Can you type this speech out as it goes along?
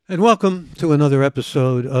And welcome to another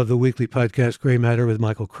episode of the weekly podcast Gray Matter with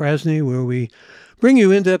Michael Krasny, where we bring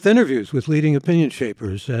you in-depth interviews with leading opinion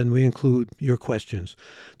shapers, and we include your questions.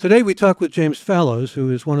 Today we talk with James Fallows,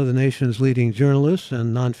 who is one of the nation's leading journalists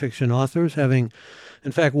and nonfiction authors, having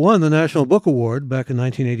in fact won the National Book Award back in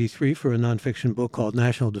 1983 for a nonfiction book called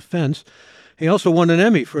National Defense. He also won an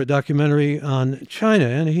Emmy for a documentary on China,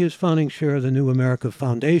 and he is founding chair of the New America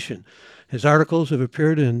Foundation. His articles have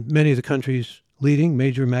appeared in many of the country's leading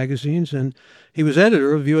major magazines, and he was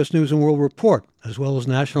editor of U.S. News and World Report, as well as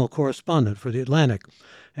national correspondent for The Atlantic,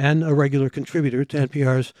 and a regular contributor to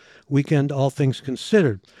NPR's Weekend All Things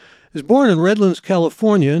Considered. He was born in Redlands,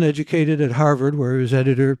 California, and educated at Harvard, where he was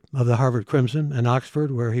editor of the Harvard Crimson, and Oxford,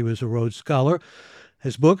 where he was a Rhodes Scholar.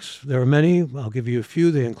 His books, there are many. I'll give you a few.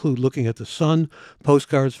 They include Looking at the Sun,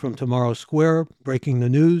 Postcards from Tomorrow Square, Breaking the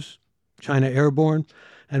News, China Airborne,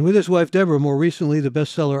 and with his wife, Deborah, more recently, the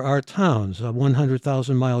bestseller Our Towns, a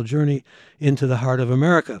 100,000-mile journey into the heart of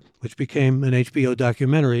America, which became an HBO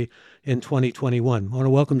documentary in 2021. I want to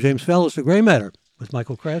welcome James Fallows to Gray Matter with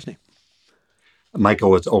Michael Krasny.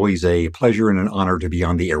 Michael, it's always a pleasure and an honor to be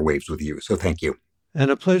on the airwaves with you, so thank you. And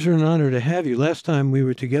a pleasure and honor to have you. Last time we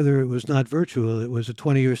were together, it was not virtual. It was a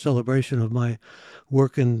 20-year celebration of my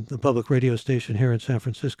work in the public radio station here in San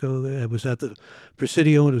Francisco. It was at the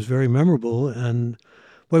Presidio, and it was very memorable. And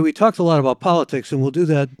well, we talked a lot about politics, and we'll do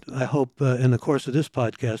that, I hope, in the course of this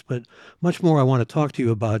podcast. But much more I want to talk to you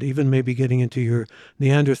about, even maybe getting into your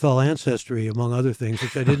Neanderthal ancestry, among other things,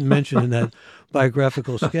 which I didn't mention in that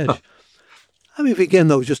biographical sketch. Let me begin,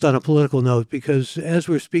 though, just on a political note, because as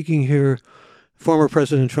we're speaking here, former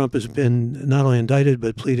President Trump has been not only indicted,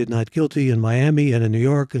 but pleaded not guilty in Miami and in New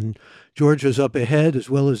York, and Georgia's up ahead, as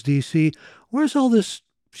well as D.C. Where's all this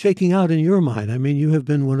shaking out in your mind? I mean, you have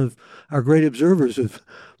been one of our great observers of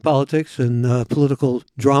politics and political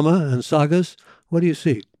drama and sagas. What do you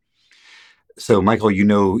see? So, Michael,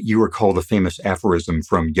 you recall the famous aphorism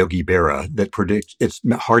from Yogi Berra that predicts it's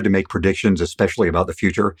hard to make predictions, especially about the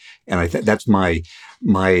future. And I think that's my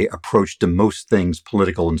approach to most things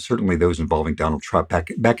political, and certainly those involving Donald Trump.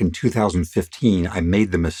 Back in 2015, I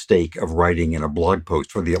made the mistake of writing in a blog post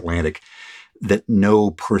for The Atlantic that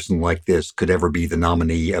no person like this could ever be the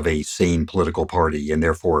nominee of a sane political party, and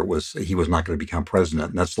therefore he was not going to become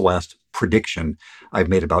president. And that's the last prediction I've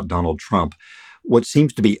made about Donald Trump. What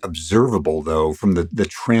seems to be observable, though, from the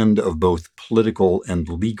trend of both political and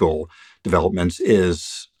legal developments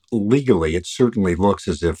is legally, it certainly looks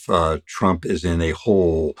as if Trump is in a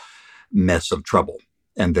whole mess of trouble,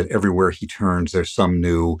 and that everywhere he turns, there's some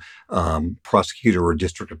new prosecutor or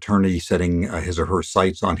district attorney setting his or her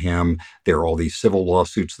sights on him. There are all these civil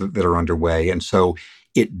lawsuits that are underway. And so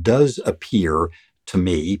it does appear to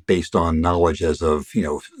me, based on knowledge as of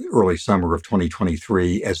early summer of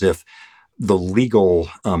 2023, as if the legal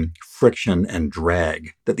friction and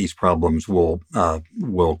drag that these problems will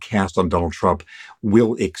cast on Donald Trump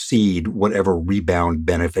will exceed whatever rebound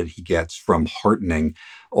benefit he gets from heartening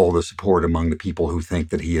all the support among the people who think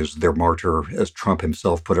that he is their martyr, as Trump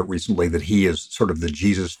himself put it recently, that he is sort of the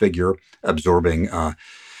Jesus figure absorbing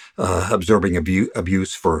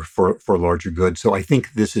abuse for larger good. So I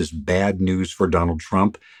think this is bad news for Donald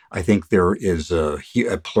Trump. I think there is a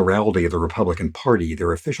plurality of the Republican Party,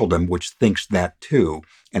 their officialdom, which thinks that too.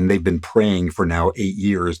 And they've been praying for now 8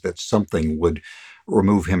 years that something would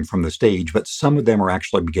remove him from the stage. But some of them are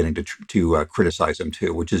actually beginning to criticize him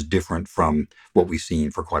too, which is different from what we've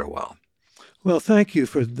seen for quite a while. Well, thank you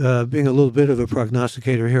for being a little bit of a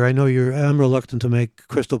prognosticator here. I know I'm reluctant to make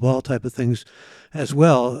crystal ball type of things as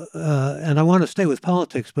well, and I want to stay with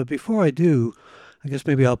politics. But before I do, I guess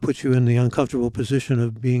maybe I'll put you in the uncomfortable position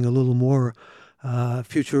of being a little more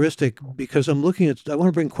futuristic, because I want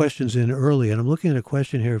to bring questions in early, and I'm looking at a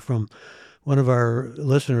question here from one of our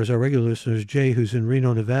listeners, our regular listeners, Jay, who's in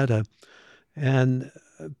Reno, Nevada. And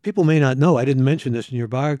people may not know, I didn't mention this in your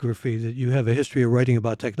biography, that you have a history of writing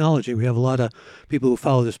about technology. We have a lot of people who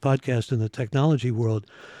follow this podcast in the technology world.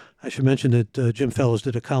 I should mention that Jim Fallows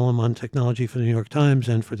did a column on technology for the New York Times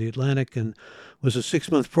and for The Atlantic, and was a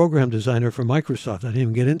 6-month program designer for Microsoft. I didn't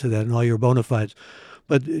even get into that and all your bona fides.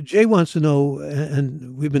 But Jay wants to know,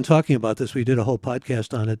 and we've been talking about this, we did a whole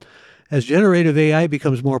podcast on it, as generative AI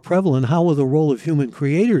becomes more prevalent, how will the role of human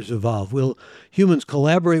creators evolve? Will humans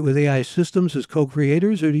collaborate with AI systems as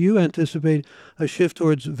co-creators, or do you anticipate a shift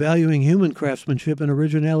towards valuing human craftsmanship and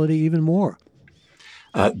originality even more?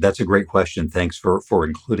 That's a great question. Thanks for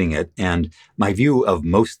including it. And my view of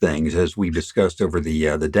most things, as we've discussed over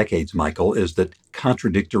the decades, Michael, is that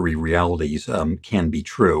contradictory realities can be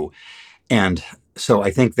true. And so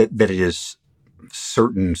I think that it is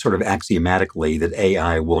certain sort of axiomatically that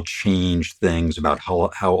AI will change things about how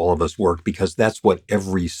all of us work, because that's what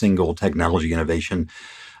every single technology innovation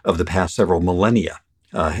of the past several millennia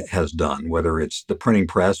has done, whether it's the printing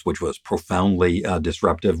press, which was profoundly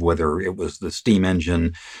disruptive, whether it was the steam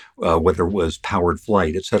engine, whether it was powered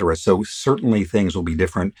flight, et cetera. So certainly things will be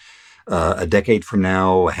different a decade from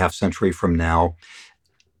now, a half century from now.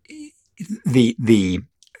 The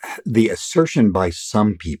assertion by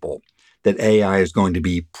some people that AI is going to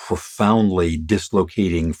be profoundly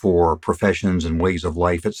dislocating for professions and ways of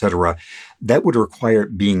life, et cetera, that would require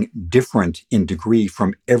it being different in degree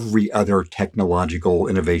from every other technological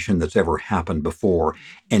innovation that's ever happened before.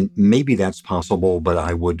 And maybe that's possible, but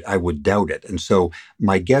I would doubt it. And so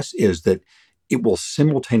my guess is that it will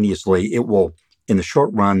in the short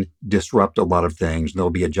run disrupt a lot of things. There'll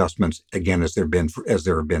be adjustments again, as there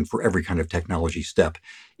have been for every kind of technology step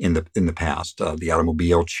in the past. The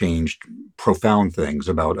automobile changed profound things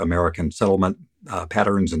about American settlement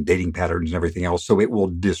patterns and dating patterns and everything else. So it will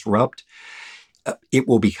disrupt. It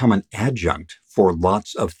will become an adjunct for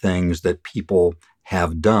lots of things that people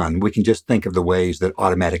have done. We can just think of the ways that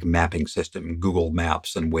automatic mapping system, Google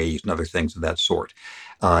Maps and Waze and other things of that sort,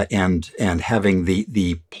 and having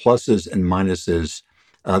the pluses and minuses,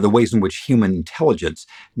 the ways in which human intelligence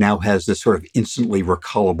now has this sort of instantly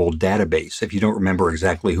recallable database. If you don't remember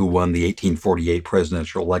exactly who won the 1848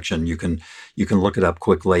 presidential election, you can look it up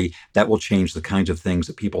quickly. That will change the kinds of things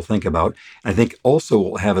that people think about. And I think also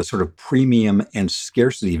will have a sort of premium and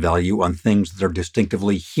scarcity value on things that are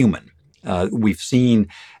distinctively human. We've seen,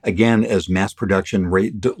 again, as mass production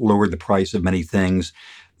lowered the price of many things,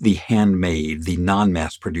 the handmade, the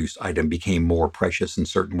non-mass produced item became more precious in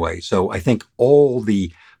certain ways. So I think all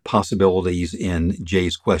the possibilities in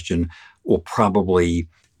Jay's question will probably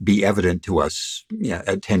be evident to us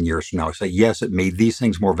at 10 years from now. Say, yes, it made these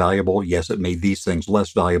things more valuable. Yes, it made these things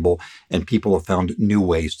less valuable. And people have found new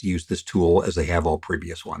ways to use this tool as they have all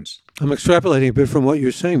previous ones. I'm extrapolating a bit from what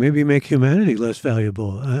you're saying. Maybe make humanity less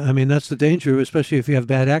valuable. I mean, that's the danger, especially if you have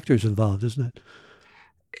bad actors involved, isn't it?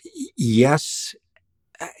 Yes.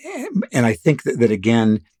 And I think that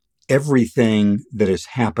again, everything that has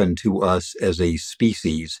happened to us as a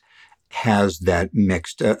species has that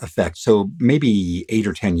mixed effect. So maybe 8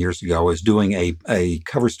 or 10 years ago, I was doing a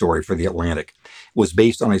cover story for The Atlantic. It was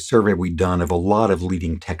based on a survey we'd done of a lot of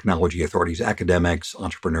leading technology authorities, academics,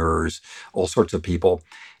 entrepreneurs, all sorts of people,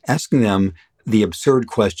 asking them the absurd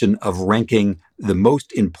question of ranking the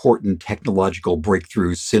most important technological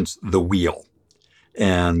breakthroughs since the wheel.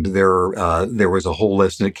 And there was a whole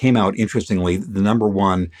list, and it came out interestingly. The number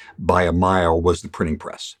one by a mile was the printing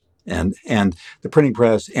press, and the printing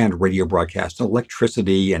press and radio broadcast, and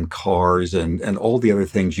electricity and cars and all the other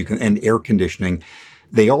things and air conditioning.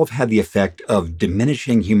 They all have had the effect of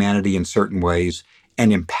diminishing humanity in certain ways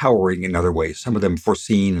and empowering in other ways. Some of them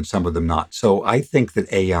foreseen and some of them not. So I think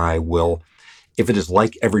that AI will, if it is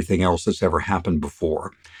like everything else that's ever happened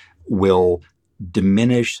before, will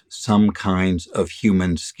diminish some kinds of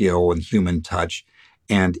human skill and human touch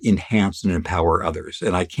and enhance and empower others.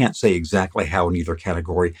 And I can't say exactly how in either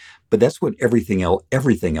category, but that's what everything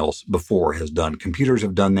else before has done. Computers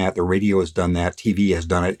have done that. The radio has done that. TV has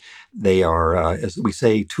done it. They are, as we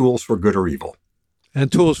say, tools for good or evil.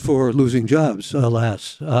 And tools for losing jobs,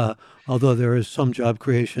 alas, although there is some job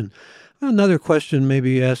creation. Another question,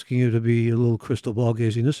 maybe asking you to be a little crystal ball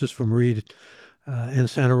gazing. This is from Reed in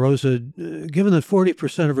Santa Rosa. Given that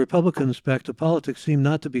 40% of Republicans back to politics seem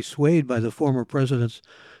not to be swayed by the former president's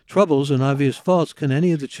troubles and obvious faults, can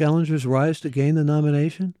any of the challengers rise to gain the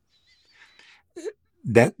nomination?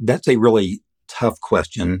 That's a really tough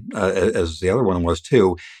question, as the other one was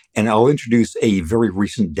too. And I'll introduce a very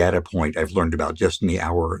recent data point I've learned about just in the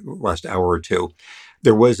last hour or two.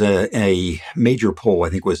 There was a major poll, I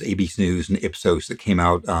think it was ABC News and Ipsos, that came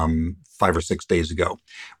out 5 or 6 days ago,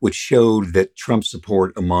 which showed that Trump's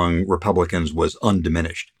support among Republicans was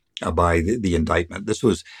undiminished by the indictment.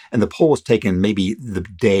 And the poll was taken maybe the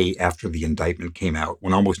day after the indictment came out,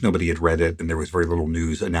 when almost nobody had read it and there was very little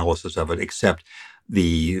news analysis of it, except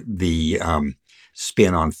the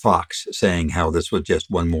spin on Fox saying how this was just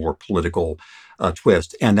one more political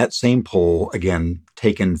twist. And that same poll, again,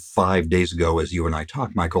 taken 5 days ago, as you and I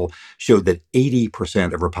talked, Michael, showed that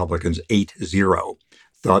 80% of Republicans, 80,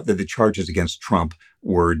 thought that the charges against Trump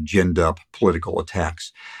were ginned up political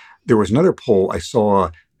attacks. There was another poll I saw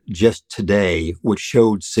just today which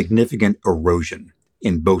showed significant erosion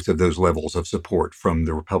in both of those levels of support from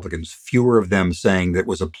the Republicans. Fewer of them saying that it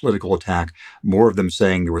was a political attack, more of them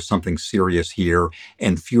saying there was something serious here,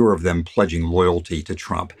 and fewer of them pledging loyalty to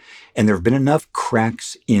Trump. And there have been enough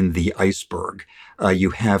cracks in the iceberg.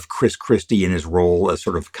 You have Chris Christie in his role as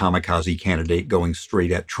sort of kamikaze candidate going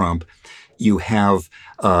straight at Trump. You have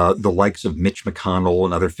the likes of Mitch McConnell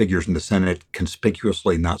and other figures in the Senate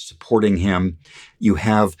conspicuously not supporting him. You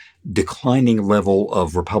have declining level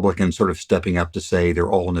of Republicans sort of stepping up to say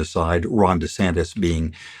they're all on his side, Ron DeSantis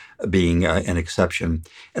being an exception.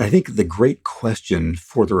 And I think the great question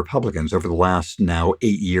for the Republicans over the last now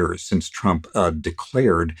 8 years since Trump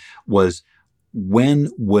declared was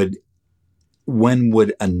when would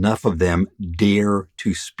enough of them dare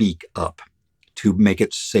to speak up to make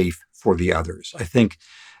it safe for the others? I think,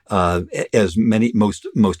 as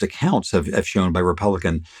most accounts have shown by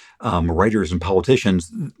Republican writers and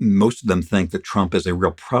politicians, most of them think that Trump is a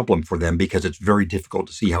real problem for them because it's very difficult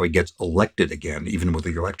to see how he gets elected again, even with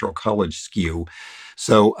the Electoral College skew.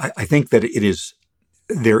 So I think that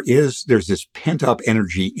there's this pent up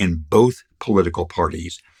energy in both political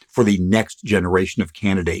parties for the next generation of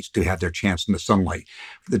candidates to have their chance in the sunlight.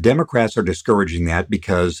 The Democrats are discouraging that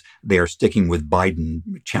because they are sticking with Biden.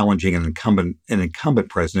 Challenging an incumbent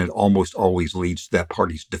president almost always leads to that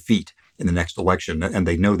party's defeat in the next election, and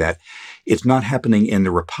they know that. It's not happening in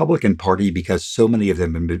the Republican Party because so many of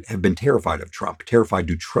them have been terrified of Trump, terrified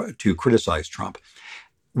to criticize Trump.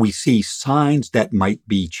 We see signs that might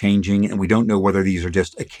be changing, and we don't know whether these are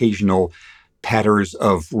just occasional patters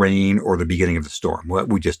of rain or the beginning of the storm.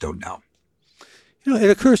 We just don't know.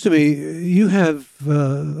 It occurs to me you have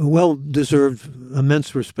a well-deserved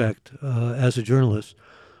immense respect as a journalist,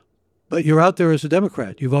 but you're out there as a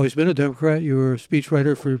Democrat. You've always been a Democrat. You were a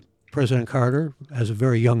speechwriter for President Carter as a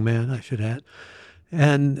very young man, I should add.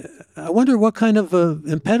 And I wonder what kind of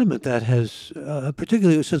impediment that has,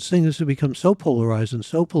 particularly since things have become so polarized and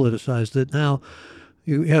so politicized that now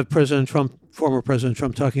you have former President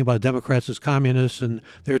Trump talking about Democrats as communists, and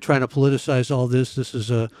they're trying to politicize all this. This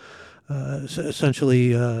is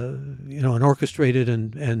essentially an orchestrated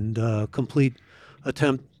and complete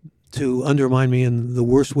attempt to undermine me in the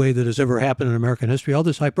worst way that has ever happened in American history. All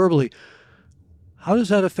this hyperbole. How does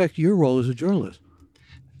that affect your role as a journalist?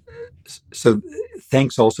 So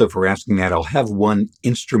thanks also for asking that. I'll have one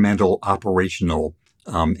instrumental operational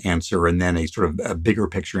answer and then a sort of a bigger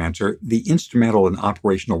picture answer. The instrumental and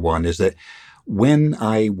operational one is that when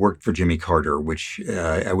I worked for Jimmy Carter, which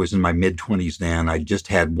I was in my mid-20s then, I just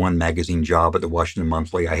had one magazine job at the Washington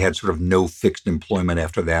Monthly. I had sort of no fixed employment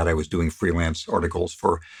after that. I was doing freelance articles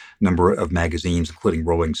for a number of magazines, including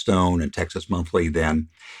Rolling Stone and Texas Monthly then.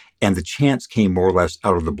 And the chance came more or less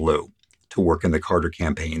out of the blue to work in the Carter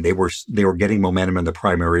campaign. They were getting momentum in the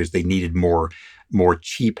primaries. They needed more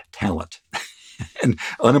cheap talent. And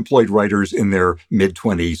unemployed writers in their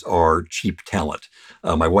mid-20s are cheap talent.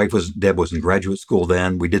 My wife Deb was in graduate school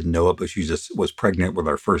then. We didn't know it, but she just was pregnant with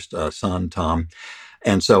our first son, Tom.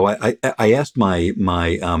 And so I asked my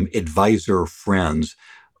advisor friends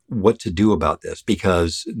what to do about this,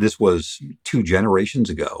 because this was 2 generations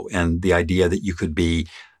ago, and the idea that you couldn't be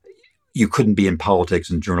in politics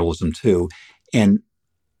and journalism too. And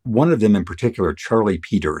one of them in particular, Charlie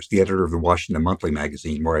Peters, the editor of the Washington Monthly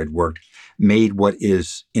magazine where I'd worked, made what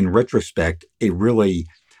is, in retrospect, a really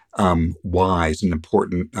wise and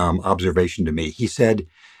important observation to me. He said,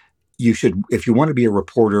 if you want to be a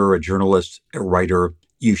reporter, a journalist, a writer,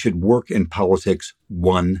 you should work in politics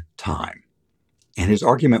one time. And his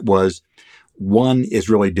argument was, one is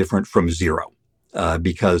really different from 0,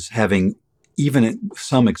 because having even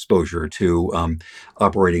some exposure to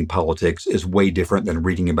operating politics is way different than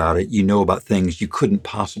reading about it. You know about things you couldn't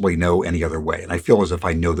possibly know any other way. And I feel as if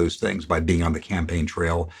I know those things by being on the campaign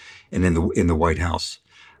trail and in the White House.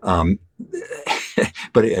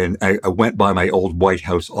 But I went by my old White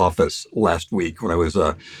House office last week when I was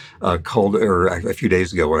called, or a few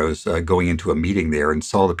days ago when I was going into a meeting there, and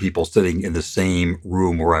saw the people sitting in the same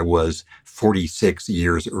room where I was 46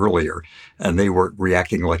 years earlier, and they were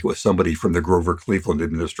reacting like it was somebody from the Grover Cleveland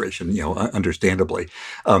administration, understandably.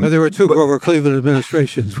 There were 2 Grover Cleveland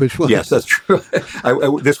administrations. Which one? Yes, that's true.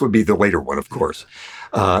 This would be the later one, of course.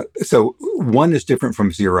 So one is different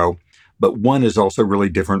from 0, but one is also really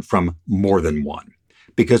different from more than one.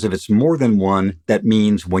 Because if it's more than one, that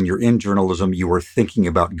means when you're in journalism, you are thinking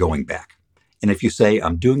about going back. And if you say,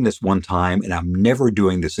 I'm doing this one time and I'm never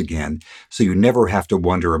doing this again, so you never have to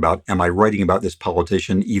wonder about, am I writing about this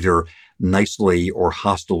politician either nicely or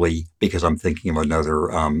hostilely because I'm thinking of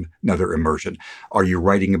another immersion? Are you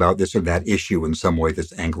writing about this or that issue in some way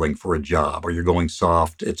that's angling for a job? Are you going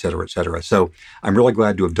soft, et cetera, et cetera? So I'm really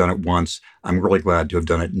glad to have done it once. I'm really glad to have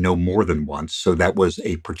done it no more than once. So that was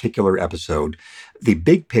a particular episode. The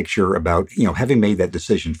big picture about, having made that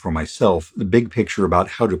decision for myself, the big picture about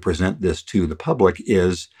how to present this to the public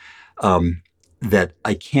is that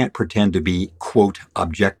I can't pretend to be, quote,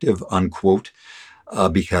 objective, unquote,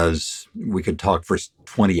 because we could talk for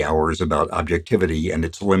 20 hours about objectivity and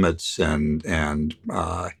its limits and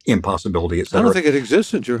impossibility, et I don't cetera. think it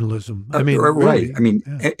exists in journalism. I mean, Right. really. I mean,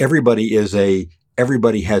 Yeah.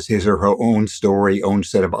 everybody has his or her own story, own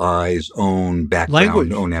set of eyes, own background,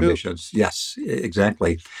 Language, own too. ambitions. Yes,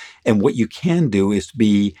 exactly. And what you can do is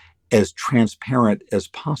be as transparent as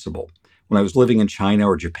possible. When I was living in China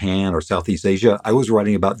or Japan or Southeast Asia, I was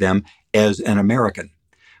writing about them as an American.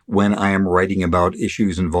 When I am writing about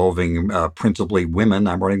issues involving principally women,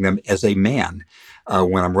 I'm writing them as a man.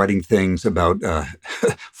 When I'm writing things about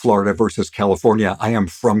Florida versus California, I am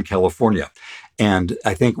from California. And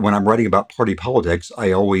I think when I'm writing about party politics,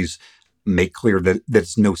 I always make clear that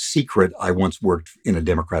it's no secret I once worked in a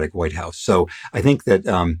Democratic White House. So I think that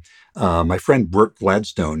my friend Burt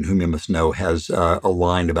Gladstone, whom you must know, has a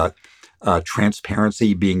line about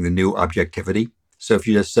transparency being the new objectivity. So if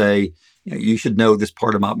you just say, you should know this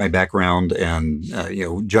part about my background and,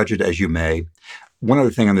 judge it as you may. One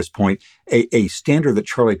other thing on this point, a standard that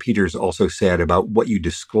Charlie Peters also said about what you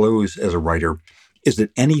disclose as a writer is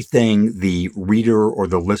that anything the reader or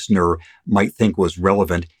the listener might think was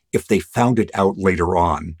relevant, if they found it out later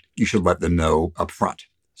on, you should let them know up front.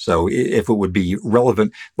 So if it would be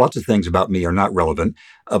relevant, lots of things about me are not relevant,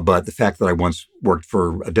 but the fact that I once worked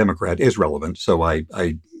for a Democrat is relevant. So I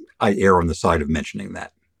err on the side of mentioning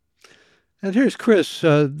that. And here's Chris.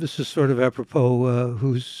 This is sort of apropos,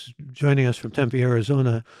 who's joining us from Tempe,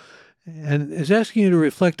 Arizona, and is asking you to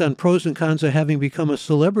reflect on pros and cons of having become a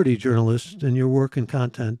celebrity journalist in your work and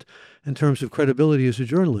content in terms of credibility as a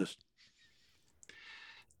journalist.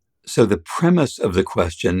 So the premise of the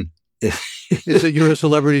question is that you're a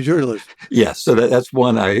celebrity journalist. Yes, so that's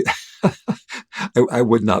one I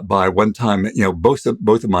would not buy. One time, both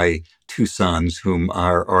of my two sons, whom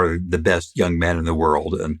are the best young men in the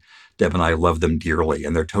world, and Deb and I love them dearly,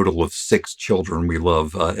 and their total of 6 children we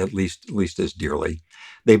love at least as dearly.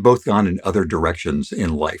 They've both gone in other directions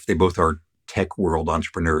in life. They both are tech world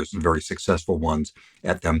entrepreneurs and very successful ones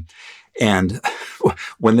at them. And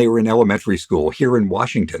when they were in elementary school here in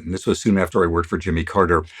Washington, this was soon after I worked for Jimmy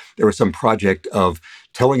Carter, there was some project of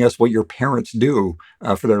telling us what your parents do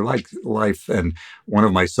for their life. And one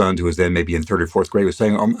of my sons, who was then maybe in 3rd or 4th grade, was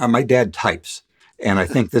saying, my dad types. And I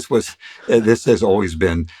think this has always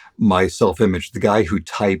been my self-image, the guy who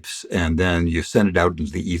types and then you send it out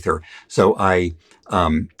into the ether. So I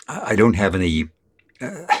don't have any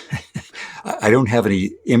I don't have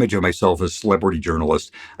any image of myself as a celebrity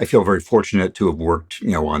journalist. I feel very fortunate to have worked,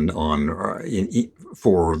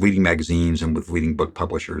 for leading magazines and with leading book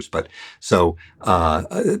publishers. But so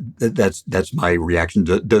that's my reaction.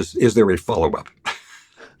 Is there a follow-up?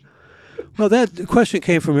 Well, that question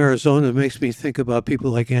came from Arizona. It makes me think about people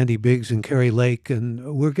like Andy Biggs and Kerry Lake,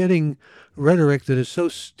 and we're getting rhetoric that is so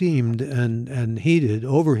steamed and heated,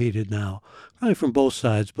 overheated now, probably from both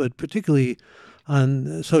sides, but particularly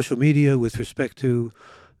on social media with respect to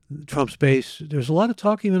Trump's base. There's a lot of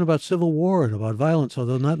talk even about civil war and about violence,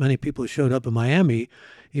 although not many people showed up in Miami,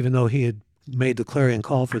 even though he had made the clarion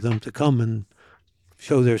call for them to come and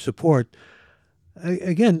show their support.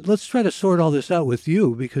 Again, let's try to sort all this out with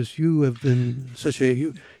you, because you have been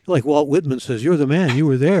like Walt Whitman says, you're the man, you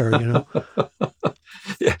were there,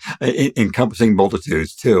 Yeah, encompassing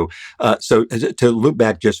multitudes too. So to loop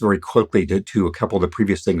back just very quickly to a couple of the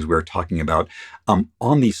previous things we were talking about,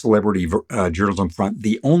 on the celebrity journalism front,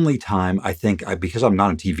 the only time I think, because I'm not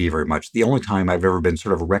on TV very much, the only time I've ever been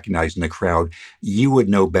sort of recognized in the crowd, you would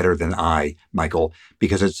know better than I, Michael,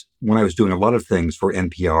 because it's when I was doing a lot of things for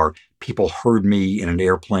NPR, people heard me in an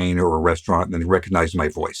airplane or a restaurant and they recognized my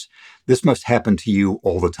voice. This must happen to you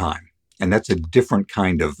all the time. And that's a different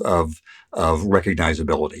kind of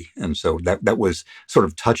recognizability. And so that was sort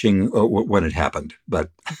of touching when it happened.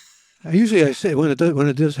 But usually I say when it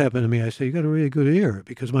does happen to me, I say, you got a really good ear,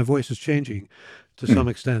 because my voice is changing to some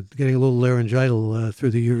extent, getting a little laryngeal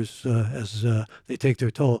through the years as they take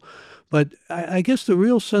their toll. But I guess the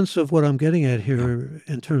real sense of what I'm getting at here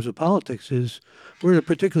in terms of politics is we're in a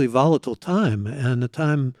particularly volatile time, and a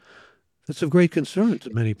time that's of great concern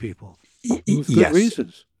to many people with good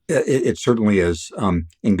reasons. It certainly is,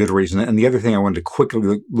 in good reason. And the other thing I wanted to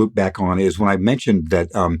quickly loop back on is when I mentioned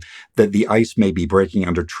that the ice may be breaking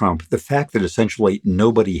under Trump, the fact that essentially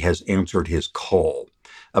nobody has answered his call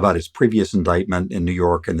about his previous indictment in New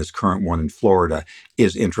York and this current one in Florida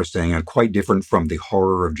is interesting and quite different from the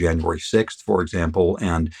horror of January 6th, for example,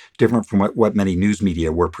 and different from what many news media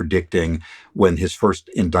were predicting when his first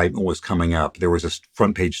indictment was coming up. There was a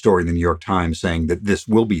front page story in the New York Times saying that this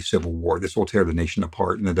will be civil war, this will tear the nation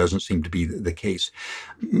apart, and it doesn't seem to be the case.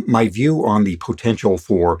 My view on the potential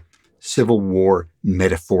for civil war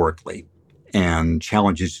metaphorically and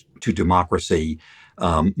challenges to democracy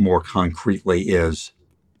more concretely is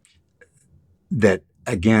that,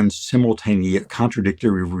 again, simultaneous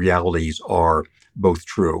contradictory realities are both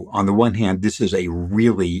true. On the one hand, this is a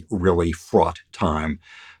really, really fraught time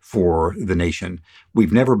for the nation.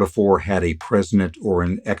 We've never before had a president or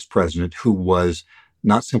an ex-president who was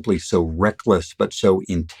not simply so reckless, but so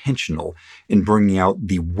intentional in bringing out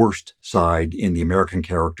the worst side in the American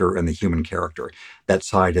character and the human character. That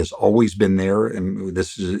side has always been there. And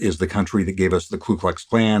this is the country that gave us the Ku Klux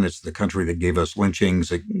Klan. It's the country that gave us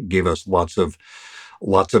lynchings. It gave us lots of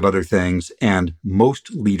other things. And most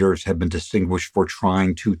leaders have been distinguished for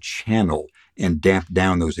trying to channel and damp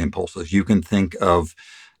down those impulses. You can think of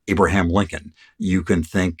Abraham Lincoln. You can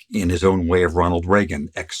think in his own way of Ronald Reagan,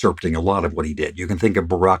 excerpting a lot of what he did. You can think of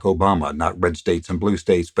Barack Obama, not red states and blue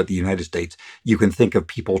states, but the United States. You can think of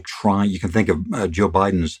people trying, you can think of Joe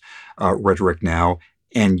Biden's rhetoric now,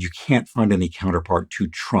 and you can't find any counterpart to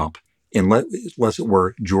Trump unless it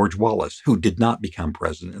were George Wallace, who did not become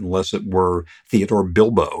president, unless it were Theodore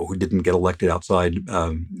Bilbo, who didn't get elected outside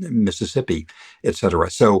Mississippi, et cetera.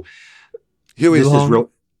 So Huey this is Long.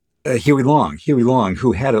 real. Huey Long,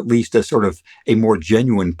 who had at least a sort of a more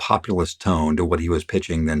genuine populist tone to what he was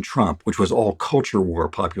pitching than Trump, which was all culture war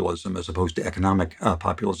populism as opposed to economic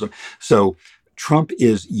populism. So Trump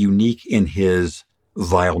is unique in his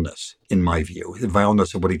vileness, in my view, the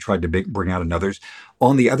vileness of what he tried to bring out in others.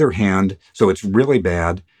 On the other hand, so it's really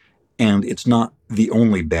bad, and it's not the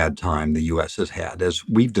only bad time the U.S. has had. As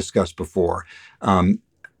we've discussed before,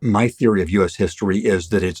 my theory of U.S. history is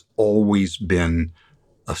that it's always been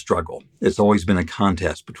a struggle. It's always been a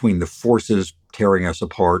contest between the forces tearing us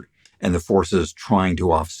apart and the forces trying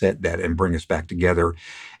to offset that and bring us back together.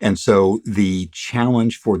 And so the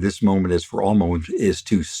challenge for this moment, as for all moments, is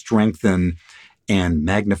to strengthen and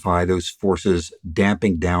magnify those forces,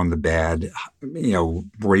 damping down the bad,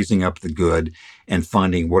 raising up the good, and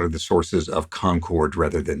finding what are the sources of concord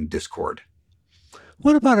rather than discord.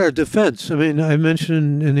 What about our defense? I mean, I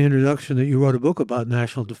mentioned in the introduction that you wrote a book about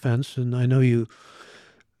national defense, and I know you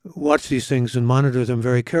watch these things and monitor them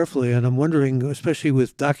very carefully. And I'm wondering, especially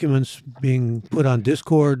with documents being put on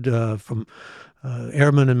Discord from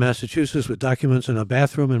airmen in Massachusetts, with documents in a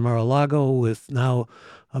bathroom in Mar-a-Lago, with now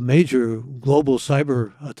a major global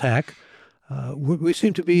cyber attack, we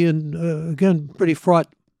seem to be in, again, pretty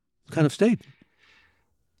fraught kind of state.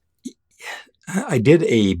 I did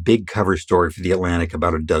a big cover story for The Atlantic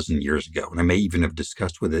about a dozen years ago, and I may even have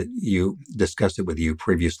discussed it with you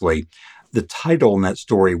previously. The title in that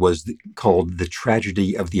story was called "The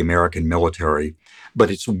Tragedy of the American Military," but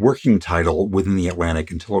its working title within The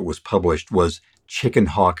Atlantic until it was published was "Chicken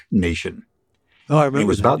Hawk Nation." Oh, I And it remember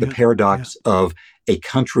was that. about the Yeah, yeah. paradox of a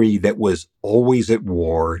country that was always at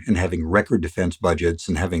war and having record defense budgets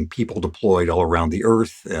and having people deployed all around the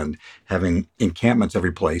earth and having encampments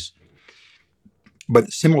every place,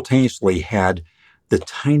 but simultaneously had the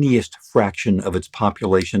tiniest fraction of its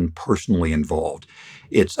population personally involved.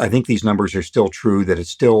 I think these numbers are still true, that it's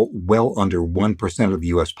still well under 1% of the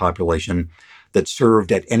US population that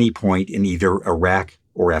served at any point in either Iraq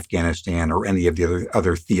or Afghanistan or any of the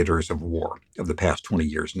other theaters of war of the past 20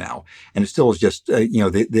 years now. And it still is just,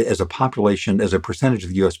 as a population, as a percentage of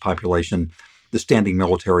the US population, the standing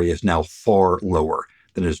military is now far lower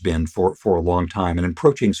than it has been for a long time, and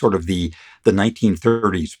approaching sort of the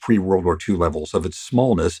 1930s pre-World War II levels of its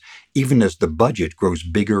smallness, even as the budget grows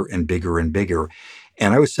bigger and bigger and bigger.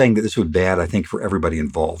 And I was saying that this was bad, I think, for everybody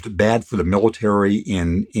involved. Bad for the military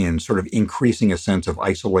in sort of increasing a sense of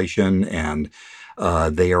isolation, and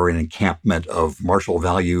they are an encampment of martial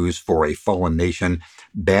values for a fallen nation.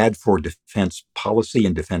 Bad for defense policy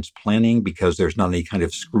and defense planning because there's not any kind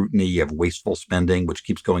of scrutiny of wasteful spending, which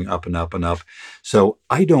keeps going up and up and up. So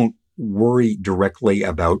I don't worry directly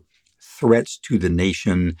about threats to the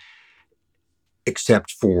nation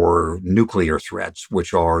except for nuclear threats,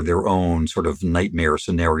 which are their own sort of nightmare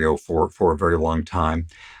scenario for a very long time.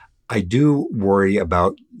 I do worry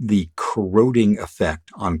about the corroding effect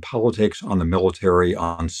on politics, on the military,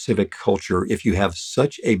 on civic culture if you have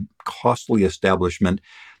such a costly establishment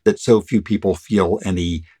that so few people feel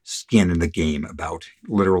any skin in the game about,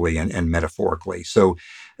 literally and metaphorically. So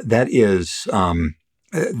that is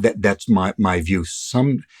that's my view.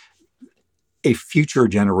 A future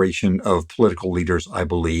generation of political leaders, I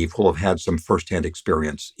believe, will have had some firsthand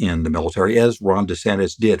experience in the military, as Ron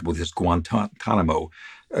DeSantis did with his Guantanamo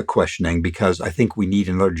questioning, because I think we need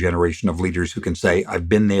another generation of leaders who can say, I've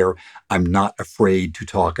been there. I'm not afraid to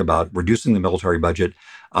talk about reducing the military budget.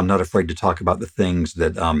 I'm not afraid to talk about the things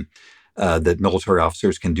that military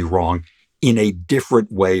officers can do wrong in a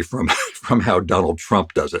different way from from how Donald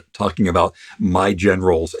Trump does it, talking about my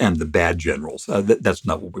generals and the bad generals. That's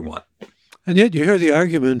not what we want. And yet you hear the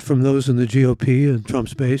argument from those in the GOP and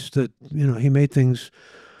Trump's base that, he made things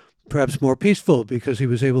perhaps more peaceful because he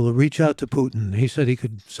was able to reach out to Putin. He said he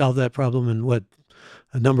could solve that problem in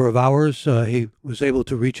a number of hours. He was able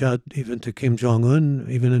to reach out even to Kim Jong-un,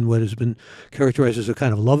 even in what has been characterized as a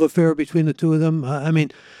kind of love affair between the two of them.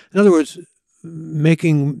 In other words,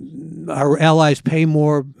 making our allies pay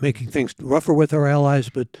more, making things rougher with our allies,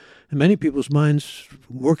 but in many people's minds,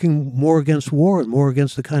 working more against war and more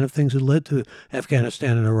against the kind of things that led to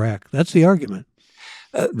Afghanistan and Iraq. That's the argument.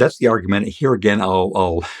 That's the argument. Here again,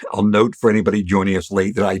 I'll note for anybody joining us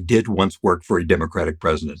late that I did once work for a Democratic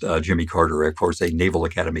president, Jimmy Carter, of course, a Naval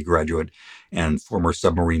Academy graduate and former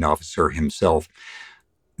submarine officer himself.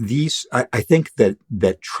 I think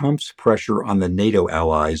that Trump's pressure on the NATO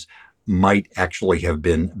allies might actually have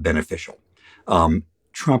been beneficial.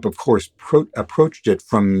 Trump, of course, approached it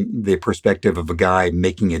from the perspective of a guy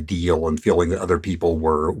making a deal and feeling that other people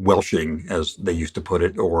were welshing, as they used to put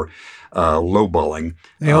it, or lowballing.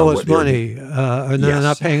 They owe us money, and they're Yes.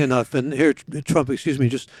 not paying enough. And here, Trump,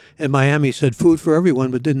 just in Miami said food for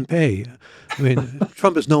everyone, but didn't pay.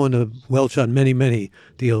 Trump is known to welch on many, many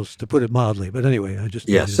deals, to put it mildly. But anyway, I just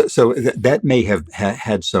Yes, so that may have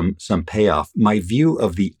had some payoff. My view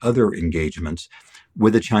of the other engagements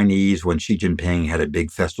with the Chinese, when Xi Jinping had a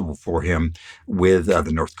big festival for him, with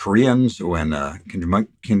the North Koreans, when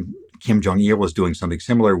Kim Jong-il was doing something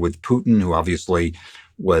similar, with Putin, who obviously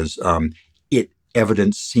was,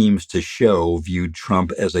 evidence seems to show, viewed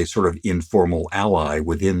Trump as a sort of informal ally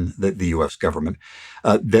within the U.S. government,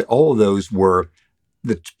 that all of those were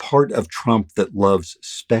the part of Trump that loves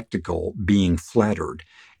spectacle being flattered.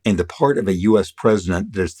 And the part of a U.S.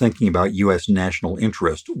 president that's thinking about U.S. national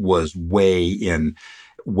interest was way in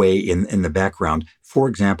the background. For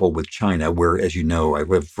example, with China, where, as you know, I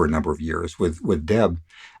lived for a number of years with Deb,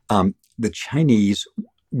 the Chinese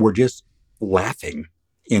were just laughing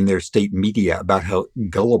in their state media about how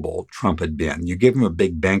gullible Trump had been. You give him a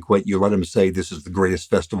big banquet, you let him say this is the greatest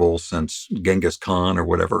festival since Genghis Khan or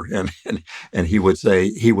whatever, and he would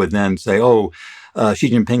then say, oh, Xi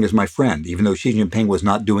Jinping is my friend, even though Xi Jinping was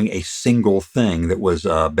not doing a single thing that was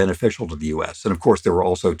beneficial to the U.S. And of course, there were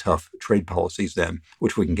also tough trade policies then,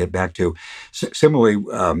 which we can get back to. Similarly,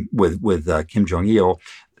 with Kim Jong-il,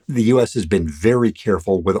 the U.S. has been very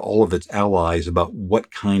careful with all of its allies about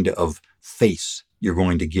what kind of face you're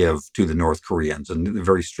going to give to the North Koreans, and the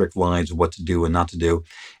very strict lines of what to do and not to do.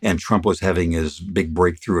 And Trump was having his big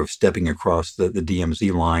breakthrough of stepping across the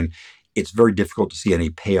DMZ line. It's very difficult to see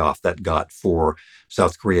any payoff that got for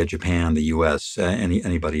South Korea, Japan, the U.S.,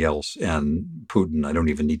 anybody else, and Putin. I don't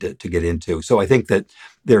even need to get into. So I think that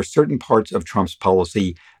there are certain parts of Trump's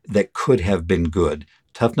policy that could have been good.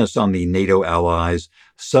 Toughness on the NATO allies,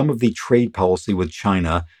 some of the trade policy with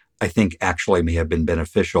China, I think actually may have been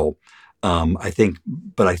beneficial. I think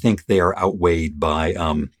they are outweighed by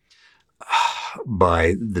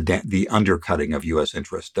the undercutting of U.S.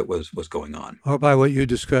 interest that was going on, or by what you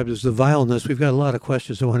described as the vileness. We've got a lot of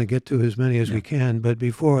questions. I want to get to as many as we can, but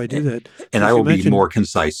before I do that, and I will be more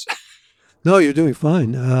concise. No, you're doing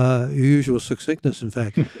fine. Your usual succinctness, in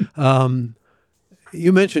fact.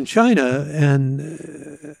 You mentioned China,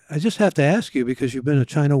 and I just have to ask you, because you've been a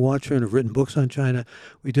China watcher and have written books on China.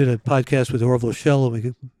 We did a podcast with Orville Schell, and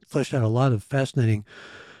we fleshed out a lot of fascinating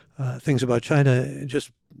things about China,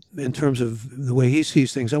 just in terms of the way he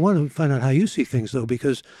sees things. I want to find out how you see things, though,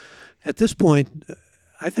 because at this point,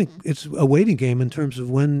 I think it's a waiting game in terms of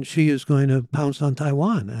when Xi is going to pounce on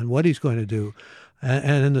Taiwan and what he's going to do,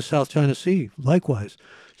 and in the South China Sea, likewise.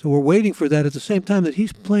 So we're waiting for that at the same time that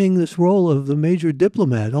he's playing this role of the major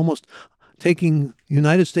diplomat, almost taking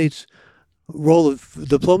United States' role of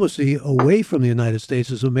diplomacy away from the United States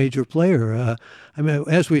as a major player.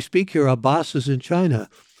 As we speak here, Abbas is in China.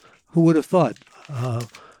 Who would have thought?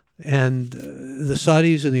 And the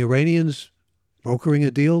Saudis and the Iranians brokering a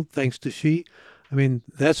deal thanks to Xi.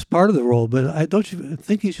 That's part of the role. But don't you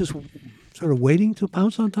think he's just sort of waiting to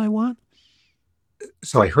pounce on Taiwan?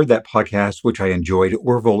 so I heard that podcast, which I enjoyed.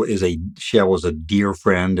 Orville is Shell is a dear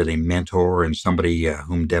friend and a mentor and somebody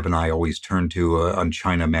whom Deb and I always turn to on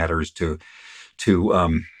China matters to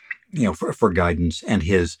for guidance. And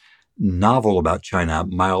his novel about China,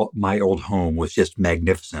 My Old Home, was just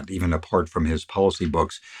magnificent, even apart from his policy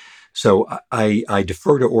books. So I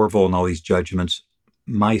defer to Orville and all these judgments.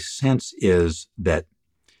 My sense is that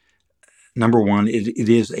number one, it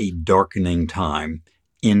is a darkening time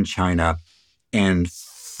in China and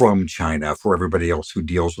from China for everybody else who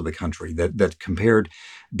deals with the country. That compared,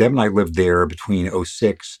 Deb and I lived there between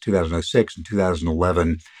 2006 and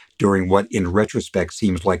 2011 during what in retrospect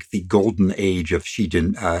seems like the golden age of Hu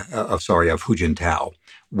Jintao,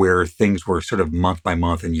 where things were sort of month by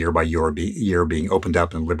month and year by year being opened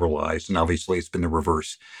up and liberalized. And obviously it's been the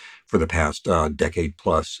reverse for the past decade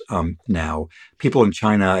plus now. People in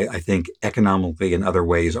China, I think, economically and other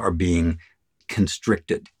ways are being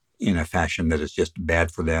constricted in a fashion that is just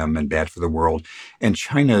bad for them and bad for the world. And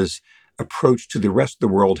China's approach to the rest of the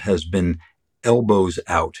world has been elbows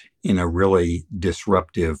out in a really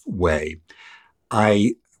disruptive way.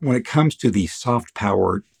 When it comes to the soft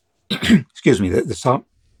power, excuse me, the soft,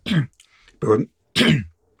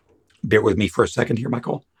 bear with me for a second here,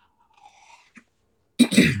 Michael.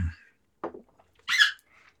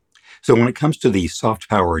 So when it comes to the soft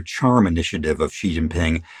power charm initiative of Xi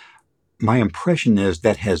Jinping, my impression is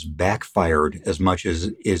that has backfired as much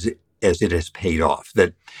as it has paid off.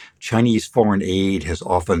 That Chinese foreign aid has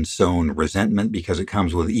often sown resentment because it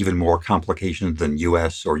comes with even more complications than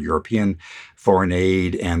U.S. or European foreign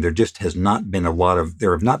aid, and there have not been a lot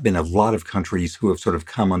of countries who have sort of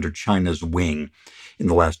come under China's wing in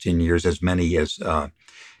the last 10 years, as many as Xi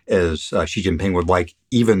Jinping would like,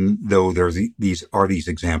 even though these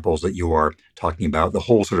examples that you are talking about. The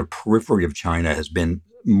whole sort of periphery of China has been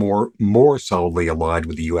more solidly allied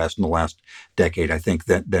with the U.S. in the last decade, I think,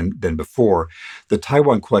 than before. The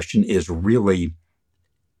Taiwan question is really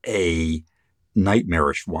a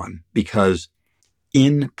nightmarish one because,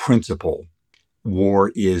 in principle,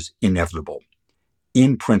 war is inevitable.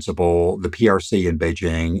 In principle, the PRC in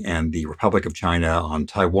Beijing and the Republic of China on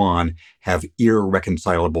Taiwan have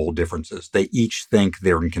irreconcilable differences. They each think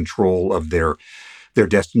they're in control of their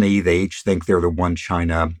destiny. They each think they're the one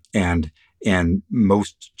China, and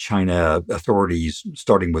most China authorities,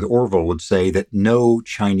 starting with Orville, would say that no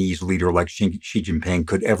Chinese leader like Xi Jinping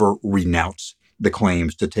could ever renounce the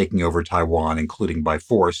claims to taking over Taiwan, including by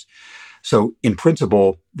force. So, in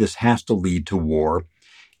principle, this has to lead to war.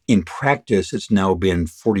 In practice, it's now been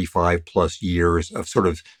 45 plus years of sort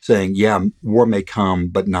of saying, yeah, war may come,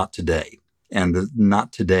 but not today. And the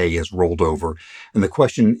not today has rolled over. And the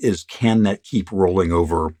question is, can that keep rolling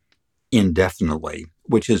over indefinitely,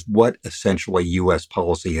 which is what essentially U.S.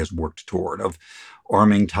 policy has worked toward, of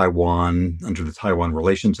arming Taiwan under the Taiwan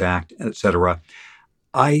Relations Act, et cetera.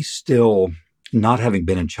 I still, not having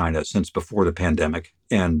been in China since before the pandemic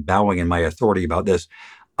and bowing in my authority about this,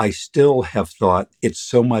 I still have thought it's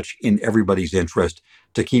so much in everybody's interest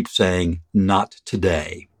to keep saying not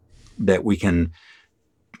today that we can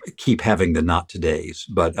keep having the not todays.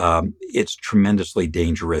 But it's tremendously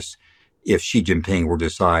dangerous if Xi Jinping were to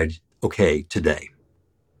decide, okay, today.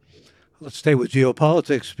 Let's stay with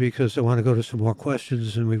geopolitics because I want to go to some more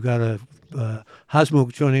questions. And we've got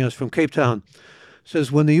Hasmukh joining us from Cape Town.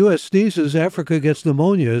 Says, when the U.S. sneezes, Africa gets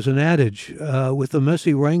pneumonia is an adage. With the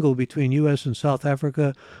messy wrangle between U.S. and South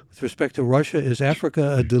Africa with respect to Russia, is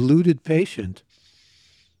Africa a deluded patient?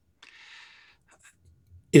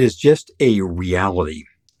 It is just a reality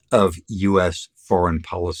of U.S. foreign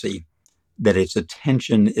policy that its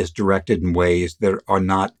attention is directed in ways that are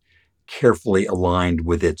not carefully aligned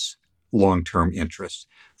with its long-term interests.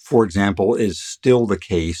 For example, it is still the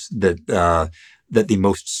case that the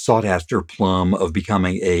most sought-after plum of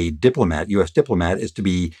becoming a diplomat, U.S. diplomat, is to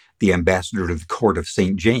be the ambassador to the court of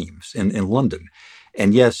St. James in London.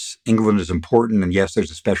 And yes, England is important, and yes,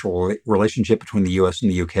 there's a special relationship between the U.S.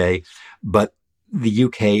 and the U.K., but the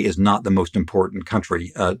U.K. is not the most important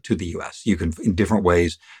country to the U.S. You can, in different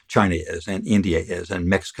ways, China is, and India is, and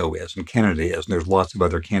Mexico is, and Canada is, and there's lots of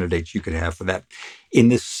other candidates you could have for that. In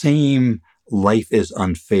this same Life is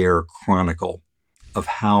Unfair chronicle of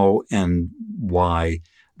how and why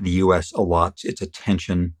the U.S. allots its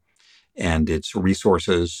attention and its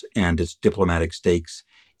resources and its diplomatic stakes,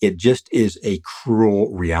 it just is a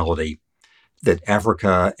cruel reality that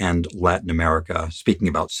Africa and Latin America, speaking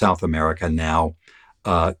about South America now,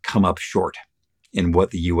 come up short in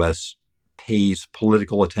what the U.S. pays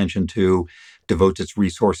political attention to, devotes its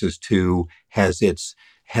resources to, has its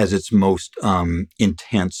most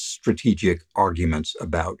intense strategic arguments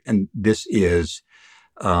about. And this is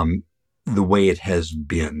the way it has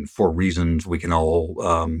been for reasons we can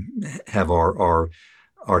all have our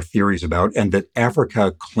theories about, and that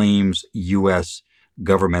Africa claims U.S.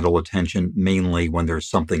 governmental attention mainly when there's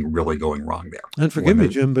something really going wrong there. And forgive When me,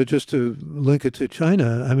 there, Jim, but just to link it to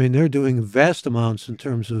China, I mean, they're doing vast amounts in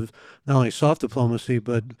terms of not only soft diplomacy,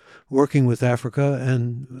 but working with Africa.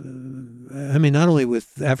 And I mean, not only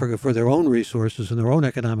with Africa for their own resources and their own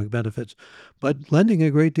economic benefits, but lending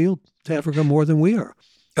a great deal to Africa more than we are.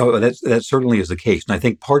 Oh, that certainly is the case, and I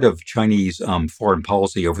think part of Chinese foreign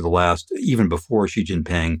policy over the last, even before Xi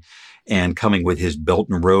Jinping, and coming with his Belt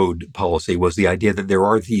and Road policy, was the idea that there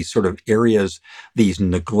are these sort of areas, these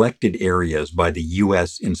neglected areas by the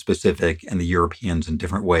U.S. in specific and the Europeans in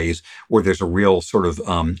different ways, where there's a real sort of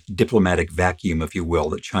diplomatic vacuum, if you will,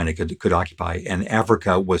 that China could occupy, and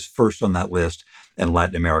Africa was first on that list, and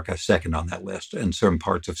Latin America second on that list, and certain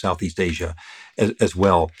parts of Southeast Asia as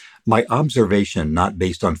well. My observation, not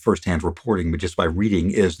based on firsthand reporting, but just by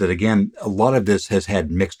reading, is that, again, a lot of this has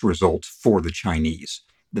had mixed results for the Chinese,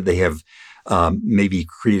 that they have maybe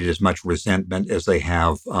created as much resentment as they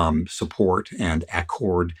have support and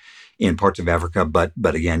accord in parts of Africa. But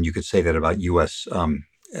again, you could say that about U.S.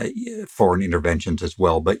 Foreign interventions as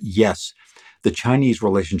well. But yes, the Chinese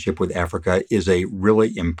relationship with Africa is a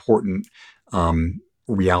really important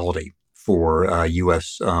reality for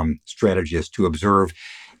U.S. Strategists to observe.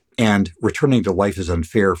 And returning to life is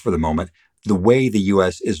unfair for the moment, the way the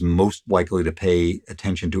U.S. is most likely to pay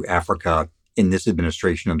attention to Africa in this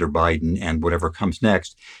administration under Biden and whatever comes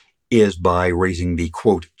next is by raising the,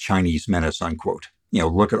 quote, Chinese menace, unquote.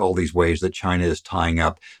 Look at all these ways that China is tying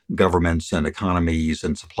up governments and economies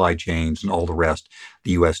and supply chains and all the rest.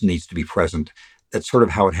 The U.S. needs to be present. That's sort of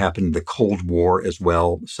how it happened in the Cold War as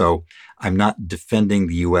well. So I'm not defending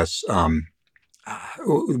the U.S.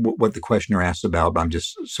 What the questioner asked about. I'm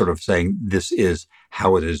just sort of saying this is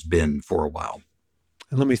how it has been for a while.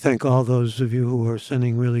 And let me thank all those of you who are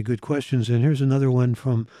sending really good questions in. Here's another one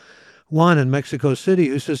from Juan in Mexico City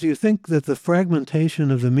who says, do you think that the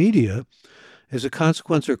fragmentation of the media is a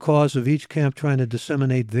consequence or cause of each camp trying to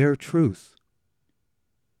disseminate their truth?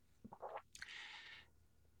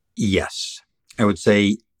 Yes. I would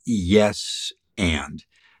say yes and.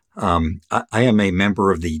 I am a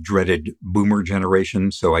member of the dreaded boomer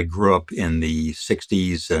generation, so I grew up in the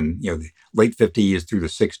 60s and the late 50s through the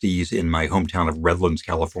 60s in my hometown of Redlands,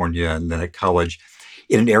 California, and then at college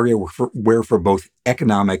in an area where for both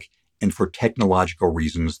economic and for technological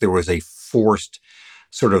reasons, there was a forced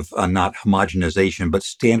sort of not homogenization, but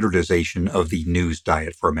standardization of the news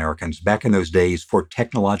diet for Americans. Back in those days, for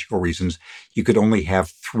technological reasons, you could only have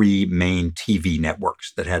three main TV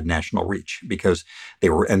networks that had national reach because they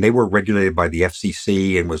were regulated by the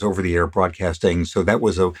FCC and was over-the-air broadcasting. So there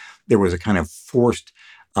was a kind of forced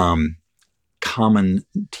common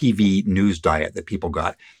TV news diet that people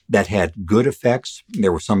got that had good effects.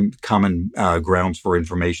 There were some common grounds for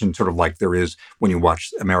information, sort of like there is when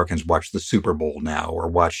Americans watch the Super Bowl now or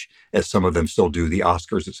watch, as some of them still do, the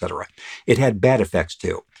Oscars, et cetera. It had bad effects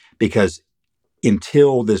too, because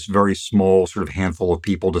until this very small sort of handful of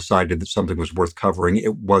people decided that something was worth covering,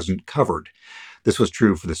 it wasn't covered. This was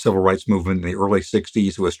true for the civil rights movement in the early 60s.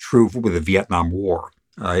 It was true with the Vietnam War.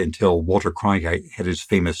 Until Walter Cronkite had his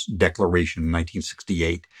famous declaration in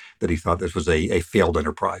 1968 that he thought this was a failed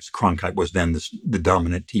enterprise. Cronkite was then the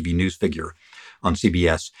dominant TV news figure on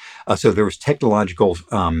CBS. So there was technological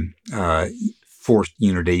forced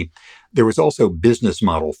unity. There was also business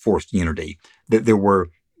model forced unity. There were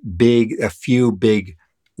a few big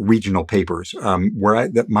regional papers.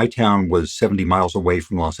 My town was 70 miles away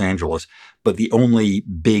from Los Angeles, but the only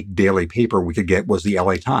big daily paper we could get was the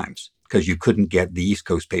LA Times, because you couldn't get the East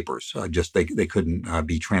Coast papers. They couldn't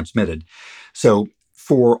be transmitted. So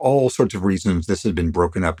for all sorts of reasons, this has been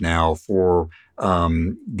broken up now for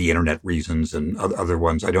the internet reasons and other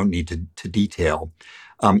ones I don't need to detail.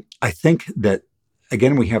 I think that,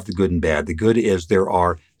 again, we have the good and bad. The good is there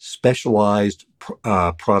are specialized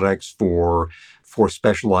products for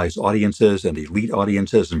specialized audiences and elite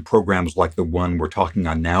audiences and programs like the one we're talking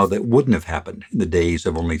on now that wouldn't have happened in the days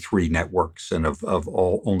of only three networks and of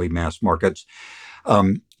all only mass markets.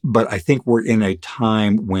 But I think we're in a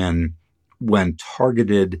time when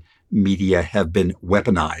targeted media have been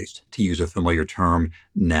weaponized, to use a familiar term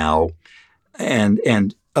now,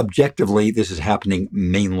 and objectively, this is happening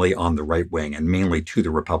mainly on the right wing and mainly to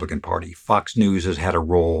the Republican Party. Fox News has had a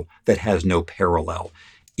role that has no parallel,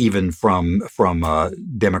 even from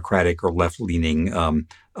Democratic or left-leaning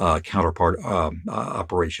counterpart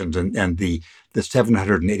operations. And the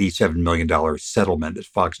 $787 million settlement that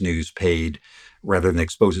Fox News paid rather than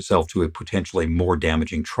expose itself to a potentially more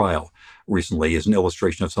damaging trial recently is an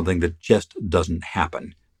illustration of something that just doesn't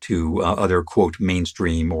happen to other, quote,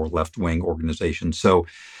 mainstream or left-wing organizations. So,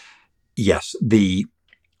 yes, the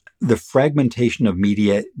fragmentation of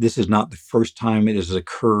media, this is not the first time it has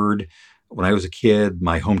occurred. When I was a kid,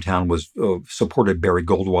 my hometown was supported Barry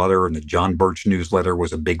Goldwater, and the John Birch newsletter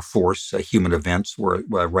was a big force. Human Events, where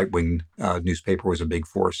a right-wing newspaper, was a big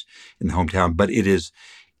force in the hometown. But it is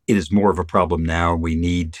more of a problem now. We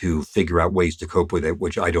need to figure out ways to cope with it,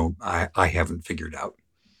 which I haven't figured out.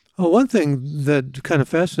 Well, one thing that kind of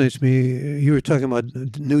fascinates me, you were talking about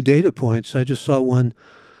new data points. I just saw one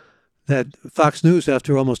that Fox News,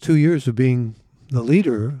 after almost 2 years of being the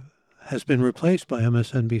leader, has been replaced by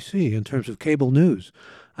MSNBC in terms of cable news.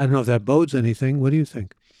 I don't know if that bodes anything. What do you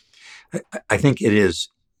think? I think it is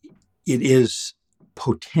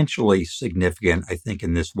potentially significant, I think,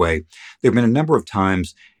 in this way. There have been a number of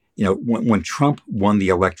times, when Trump won the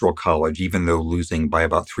Electoral College, even though losing by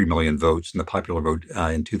about 3 million votes in the popular vote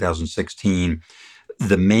in 2016,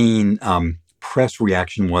 the main press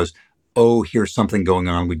reaction was, oh, here's something going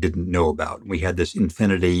on we didn't know about. We had this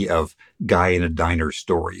infinity of guy in a diner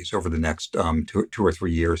stories over the next 2 or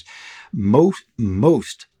 3 years.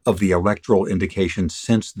 Most of the electoral indications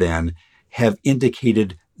since then have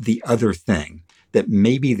indicated the other thing, that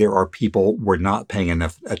maybe there are people we're not paying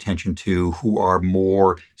enough attention to who are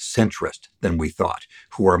more centrist than we thought,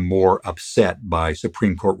 who are more upset by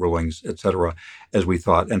Supreme Court rulings, et cetera, as we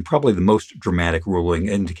thought. And probably the most dramatic ruling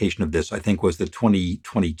indication of this, I think, was the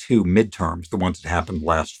 2022 midterms, the ones that happened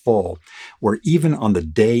last fall, where even on the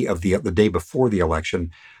day before the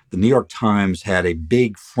election, the New York Times had a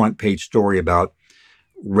big front page story about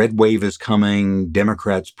red wave is coming,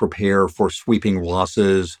 Democrats prepare for sweeping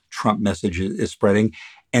losses, Trump message is spreading,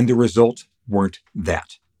 and the results weren't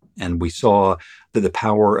that. And we saw that the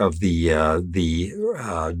power of the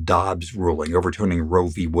Dobbs ruling, overturning Roe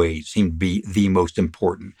v. Wade, seemed to be the most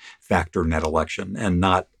important factor in that election, and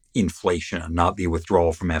not inflation, and not the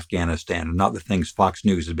withdrawal from Afghanistan, and not the things Fox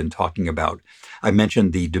News had been talking about. I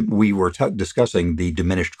mentioned we were discussing the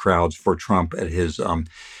diminished crowds for Trump at his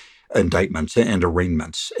indictments and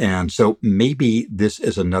arraignments. And so maybe this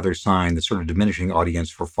is another sign, the sort of diminishing audience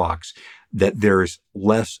for Fox, that there's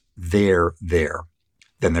less there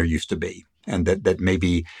than there used to be. And that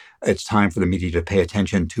maybe it's time for the media to pay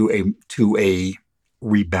attention to a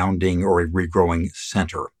rebounding or a regrowing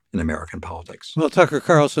center in American politics. Well, Tucker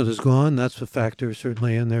Carlson is gone. That's a factor,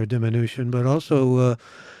 certainly, in their diminution. But also,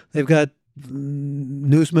 they've got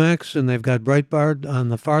Newsmax and they've got Breitbart on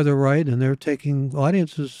the farther right, and they're taking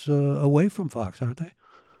audiences away from Fox, aren't they?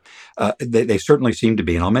 They certainly seem to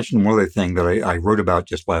be. And I'll mention one other thing that I wrote about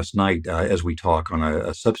just last night as we talk on my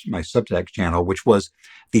Substack channel, which was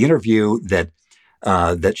the interview that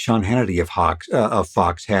Sean Hannity of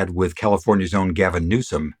Fox had with California's own Gavin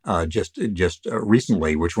Newsom just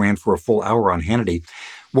recently, which ran for a full hour on Hannity.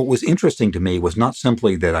 What was interesting to me was not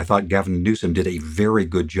simply that I thought Gavin Newsom did a very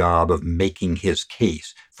good job of making his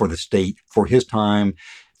case for the state, for his time,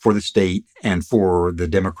 for the state, and for the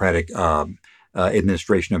Democratic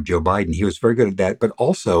administration of Joe Biden. He was very good at that. But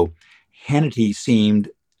also, Hannity seemed,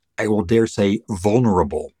 I will dare say,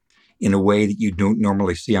 vulnerable in a way that you don't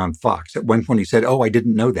normally see on Fox. At one point, he said, "Oh, I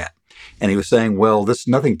didn't know that." And he was saying, well, there's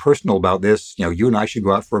nothing personal about this. You and I should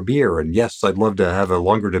go out for a beer. And yes, I'd love to have a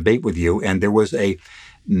longer debate with you. And there was a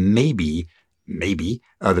maybe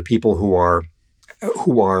the people who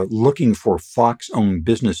are looking for Fox-owned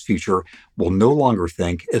business future will no longer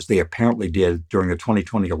think, as they apparently did during the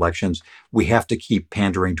 2020 elections, we have to keep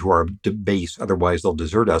pandering to our base, otherwise they'll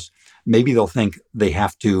desert us. Maybe they'll think they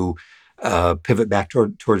have to pivot back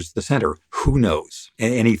towards the center. Who knows?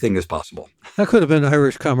 Anything is possible. That could have been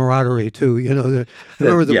Irish camaraderie, too. I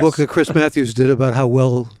remember the book that Chris Matthews did about how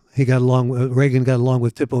well Reagan got along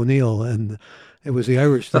with Tip O'Neill, and it was the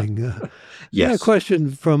Irish thing. Yes. Yeah, a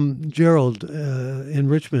question from Gerald in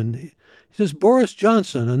Richmond. He says, Boris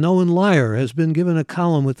Johnson, a known liar, has been given a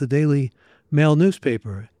column with the Daily Mail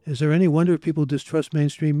newspaper. Is there any wonder people distrust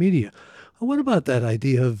mainstream media? Well, what about that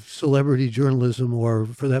idea of celebrity journalism, or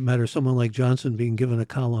for that matter, someone like Johnson being given a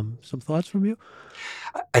column? Some thoughts from you?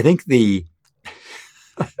 I think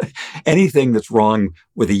anything that's wrong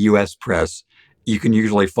with the U.S. press, you can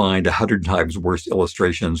usually find 100 times worse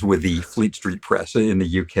illustrations with the Fleet Street press in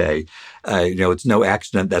the UK. It's no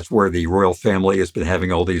accident that's where the royal family has been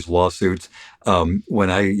having all these lawsuits. When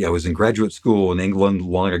I was in graduate school in England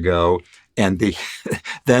long ago, and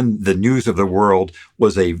then the News of the World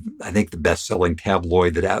was I think the best-selling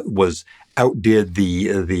tabloid that outdid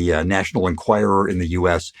the National Enquirer in the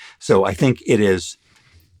U.S. So I think it is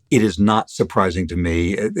it is not surprising to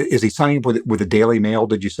me. Is he signing up with the Daily Mail?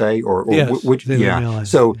 Did you say, or Yes, which? Daily Yeah. Mail.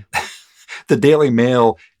 So the Daily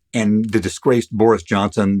Mail and the disgraced Boris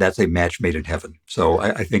Johnson, that's a match made in heaven. So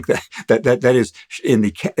I think that is in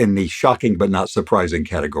the shocking but not surprising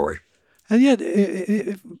category. And yet,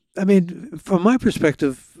 I mean, from my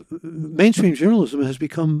perspective, mainstream journalism has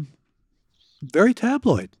become very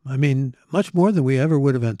tabloid. I mean, much more than we ever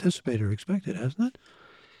would have anticipated or expected, hasn't it?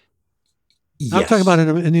 I'm talking about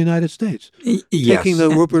Yes. in the United States. Taking Yes. the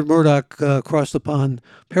Rupert Murdoch across the pond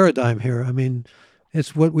paradigm here, I mean,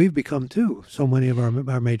 it's what we've become too, so many of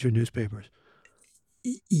our major newspapers.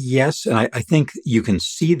 Yes, and I think you can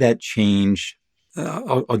see that change.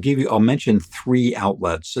 I'll mention three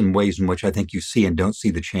outlets and ways in which I think you see and don't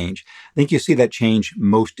see the change. I think you see that change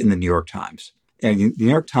most in the New York Times. And the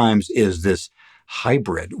New York Times is this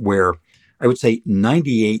hybrid where I would say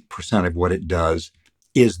 98% of what it does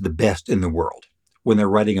is the best in the world. When they're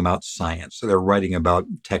writing about science, or they're writing about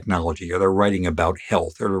technology, or they're writing about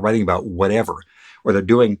health, or they're writing about whatever, or they're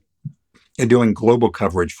doing global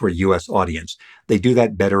coverage for a U.S. audience. They do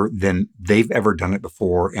that better than they've ever done it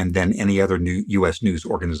before and than any other new U.S. news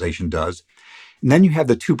organization does. And then you have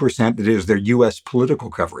the 2% that is their U.S. political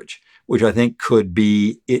coverage, which I think could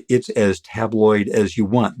be, it's as tabloid as you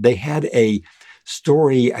want. They had a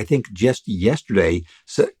story, I think just yesterday,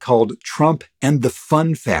 called Trump and the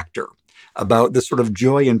Fun Factor, about the sort of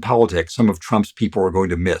joy in politics some of Trump's people are going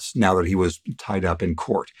to miss now that he was tied up in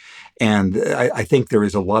court. And I think there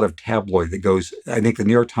is a lot of tabloid that goes. I think the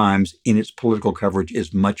New York Times, in its political coverage,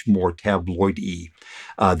 is much more tabloid-y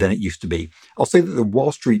than it used to be. I'll say that the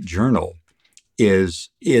Wall Street Journal is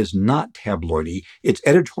not tabloidy. Its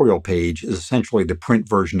editorial page is essentially the print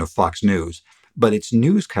version of Fox News, but its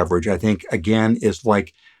news coverage, I think, again, is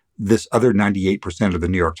like this other 98% of the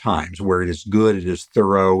New York Times, where it is good, it is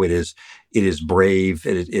thorough, it is brave,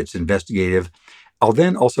 it's investigative. I'll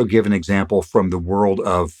then also give an example from the world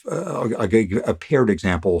of I'll give a paired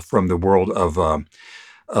example from the world of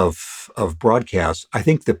broadcasts. I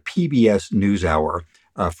think the PBS NewsHour,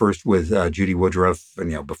 first with Judy Woodruff,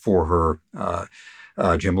 and before her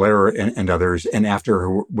Jim Lehrer and others, and after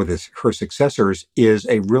her with her successors, is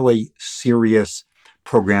a really serious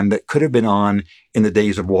program that could have been on in the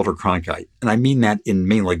days of Walter Cronkite. And I mean that in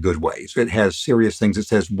mainly good ways. It has serious things. It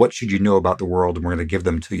says, what should you know about the world? And we're going to give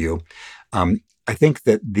them to you. I think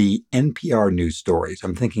that the NPR news stories,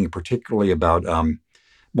 I'm thinking particularly about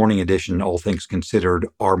Morning Edition, All Things Considered,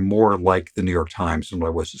 are more like the New York Times than what I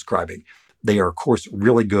was describing. They are, of course,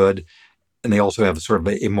 really good, and they also have sort of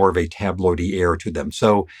a more of a tabloidy air to them.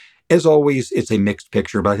 So, as always, it's a mixed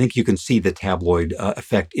picture, but I think you can see the tabloid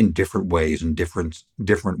effect in different ways in different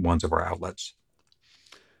ones of our outlets.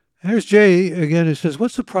 Here's Jay again. It says,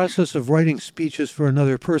 what's the process of writing speeches for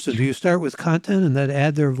another person? Do you start with content and then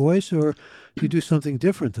add their voice, or do you do something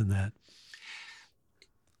different than that?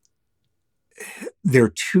 There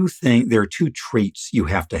are two traits you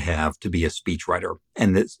have to be a speechwriter,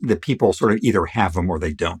 and the people sort of either have them or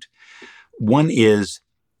they don't. One is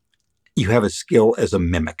you have a skill as a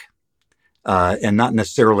mimic. And not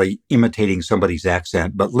necessarily imitating somebody's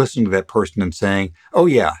accent, but listening to that person and saying, oh,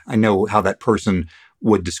 yeah, I know how that person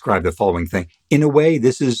would describe the following thing. In a way,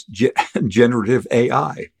 this is generative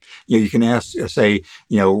AI. You can say,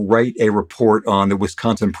 write a report on the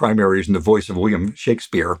Wisconsin primaries in the voice of William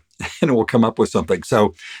Shakespeare, and it will come up with something.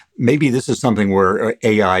 So maybe this is something where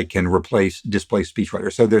AI can displace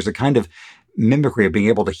speechwriters. So there's a kind of mimicry of being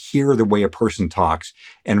able to hear the way a person talks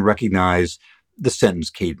and recognize the sentence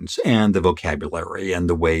cadence and the vocabulary and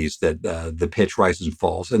the ways that the pitch rises and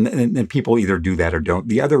falls. And people either do that or don't.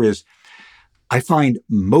 The other is, I find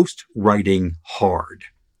most writing hard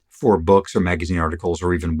for books or magazine articles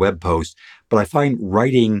or even web posts, but I find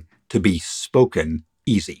writing to be spoken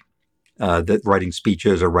easy. That writing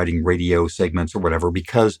speeches or writing radio segments or whatever,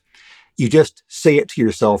 because you just say it to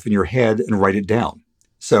yourself in your head and write it down.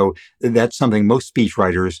 So that's something most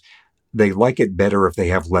speechwriters, they like it better if they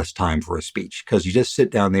have less time for a speech, because you just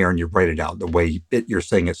sit down there and you write it out the way you're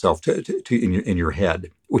saying itself in your head,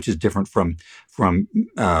 which is different from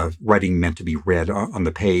writing meant to be read on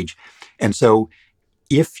the page. And so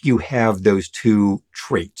if you have those two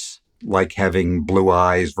traits, like having blue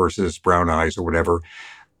eyes versus brown eyes or whatever,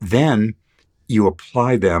 then you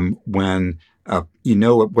apply them when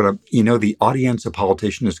the audience a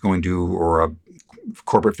politician is going to, or a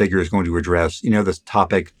corporate figure is going to address, this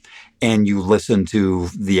topic, and you listen to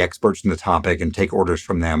the experts in the topic and take orders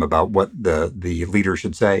from them about what the leader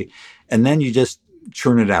should say, and then you just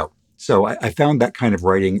churn it out. So I found that kind of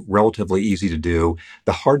writing relatively easy to do.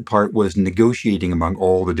 The hard part was negotiating among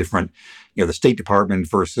all the different, the State Department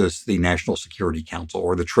versus the National Security Council,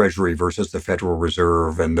 or the Treasury versus the Federal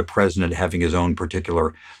Reserve, and the president having his own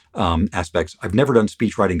particular aspects. I've never done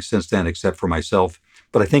speech writing since then, except for myself.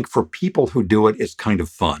 But I think for people who do it, it's kind of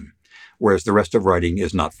fun, whereas the rest of writing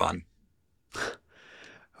is not fun.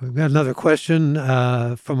 We've got another question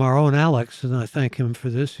from our own Alex, and I thank him for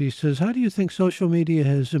this. He says, how do you think social media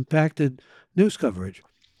has impacted news coverage?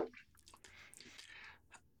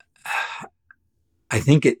 I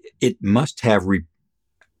think it must have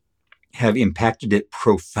impacted it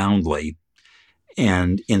profoundly.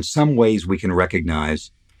 And in some ways we can recognize,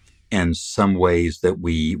 and some ways that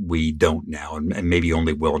we don't now, and maybe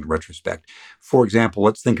only will in retrospect. For example,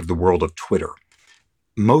 let's think of the world of Twitter.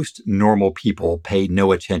 Most normal people pay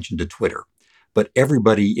no attention to Twitter, but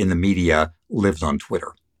everybody in the media lives on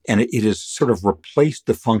Twitter. And it has sort of replaced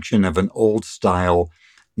the function of an old style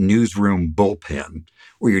newsroom bullpen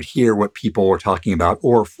where you'd hear what people were talking about,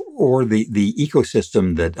 or the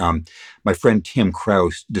ecosystem that my friend Tim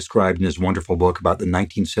Krause described in his wonderful book about the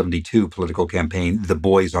 1972 political campaign, The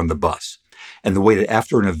Boys on the Bus. And the way that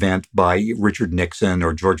after an event by Richard Nixon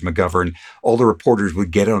or George McGovern, all the reporters would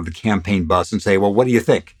get on the campaign bus and say, well, what do you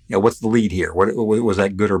think? What's the lead here? Was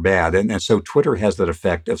that good or bad? And so Twitter has that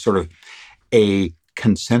effect of sort of a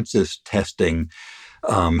consensus testing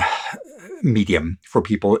medium for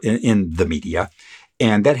people in the media.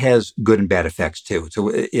 And that has good and bad effects too. So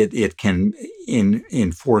it can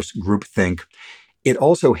enforce groupthink. It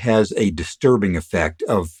also has a disturbing effect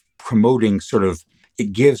of promoting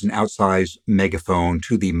it gives an outsized megaphone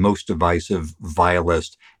to the most divisive,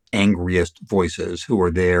 vilest, angriest voices who are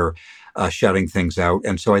there shouting things out.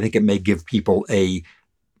 And so I think it may give people a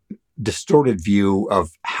distorted view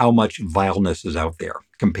of how much vileness is out there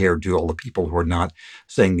compared to all the people who are not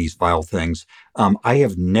saying these vile things. I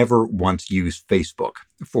have never once used Facebook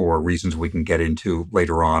for reasons we can get into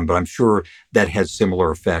later on, but I'm sure that has similar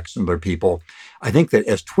effects on other people. I think that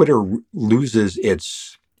as Twitter loses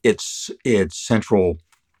its central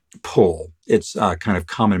pull, its kind of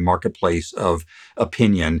common marketplace of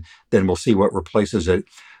opinion, then we'll see what replaces it.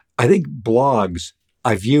 I think blogs,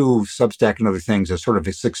 I view Substack and other things as sort of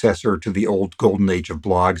a successor to the old golden age of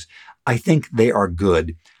blogs. I think they are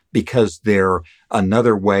good because they're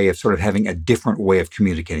another way of sort of having a different way of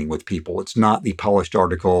communicating with people. It's not the polished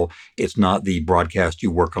article. It's not the broadcast you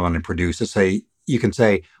work on and produce. You can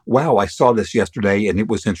say, wow, I saw this yesterday and it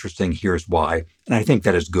was interesting. Here's why. And I think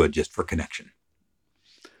that is good just for connection.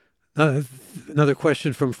 Another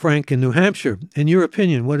question from Frank in New Hampshire. In your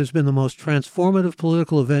opinion, what has been the most transformative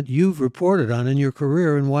political event you've reported on in your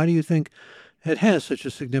career, and why do you think it has such a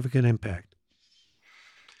significant impact?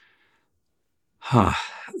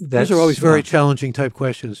 Those are always very challenging type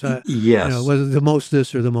questions. Yes. Whether the most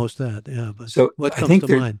this or the most that. Yeah, but so what comes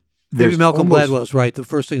to mind? Maybe Malcolm Gladwell's right. The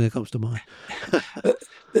first thing that comes to mind.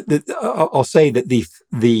 I'll say that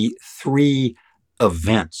the three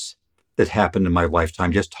events that happened in my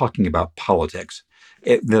lifetime, just talking about politics,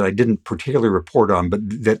 that I didn't particularly report on, but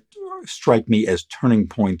that strike me as turning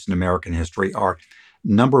points in American history are,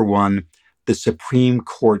 number one, the Supreme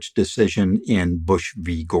Court's decision in Bush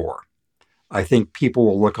v. Gore. I think people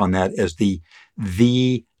will look on that as the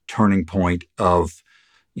turning point of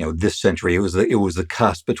this century. It was the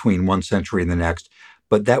cusp between one century and the next,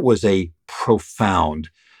 but that was a profound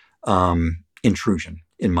intrusion,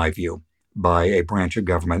 in my view, by a branch of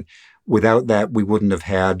government. Without that, we wouldn't have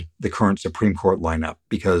had the current Supreme Court lineup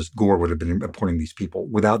because Gore would have been appointing these people.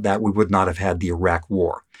 Without that, we would not have had the Iraq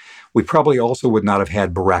War. We probably also would not have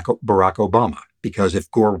had Barack Obama, because if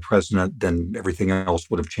Gore were president, then everything else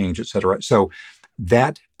would have changed, et cetera. So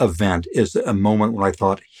that event is a moment when I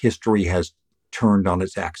thought history has turned on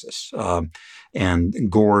its axis. And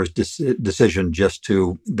Gore's decision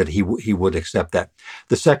that he would accept that.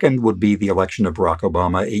 The second would be the election of Barack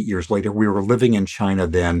Obama 8 years later. We were living in China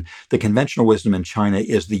then. The conventional wisdom in China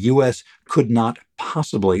is the U.S. could not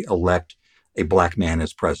possibly elect a black man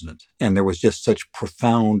as president. And there was just such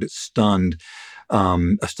profound, stunned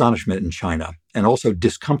astonishment in China, and also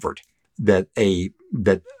discomfort that a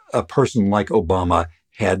person like Obama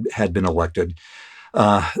had been elected.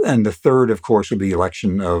 And the third, of course, would be the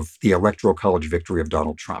election of the Electoral College victory of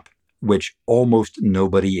Donald Trump, which almost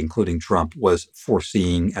nobody, including Trump, was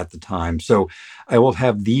foreseeing at the time. So I will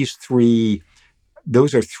have these three.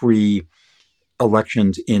 Those are three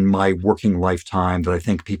elections in my working lifetime that I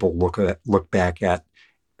think people look back at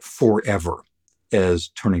forever as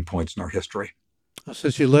turning points in our history. Well,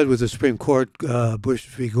 since you led with the Supreme Court, Bush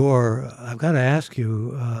v. Gore, I've got to ask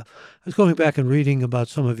you. I was going back and reading about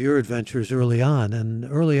some of your adventures early on, and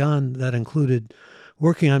early on that included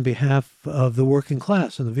working on behalf of the working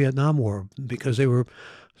class in the Vietnam War because they were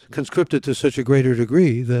conscripted to such a greater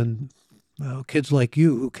degree than kids like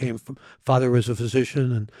you who came from father was a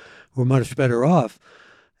physician and were much better off.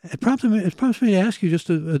 It prompts me to ask you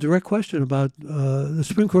just a direct question about the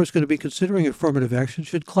Supreme Court is going to be considering affirmative action.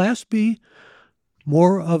 Should class be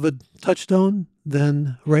more of a touchstone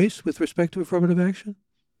than race with respect to affirmative action?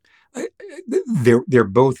 They're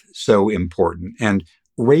both so important, and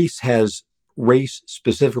race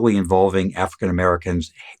specifically involving African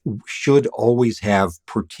Americans should always have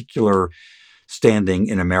particular standing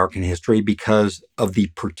in American history because of the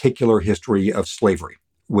particular history of slavery,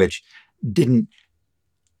 which didn't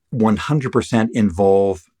 100%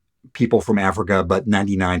 involve people from Africa, but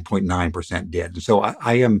 99.9% did. And so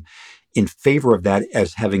I am in favor of that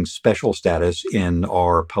as having special status in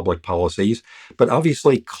our public policies. But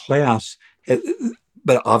obviously,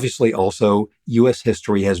 but obviously also U.S.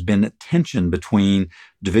 history has been a tension between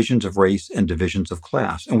divisions of race and divisions of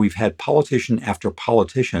class. And we've had politician after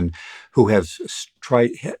politician who have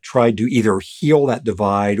tried to either heal that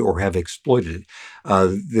divide or have exploited it.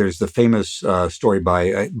 There's the famous story by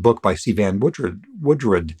a book by C. Van Woodruff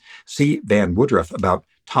about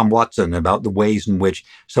Tom Watson, about the ways in which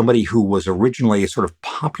somebody who was originally a sort of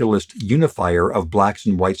populist unifier of blacks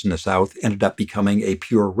and whites in the South ended up becoming a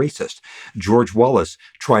pure racist. George Wallace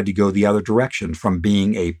tried to go the other direction from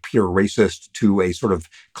being a pure racist to a sort of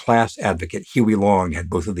class advocate. Huey Long had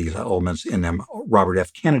both of these elements in them. Robert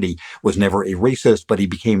F. Kennedy was never a racist, but he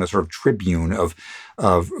became a sort of tribune of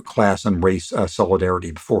class and race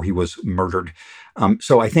solidarity before he was murdered.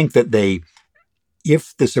 So I think that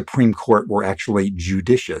if the Supreme Court were actually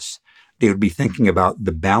judicious, they would be thinking about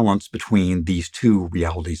the balance between these two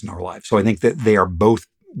realities in our lives. So I think that they are both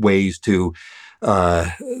ways to,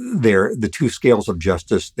 they're the two scales of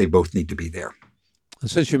justice. They both need to be there.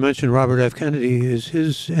 Since you mentioned Robert F. Kennedy, is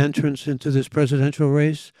his entrance into this presidential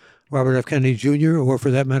race, Robert F. Kennedy Jr., or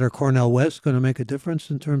for that matter, Cornel West, going to make a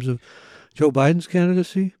difference in terms of Joe Biden's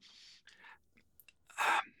candidacy?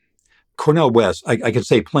 Cornel West, I can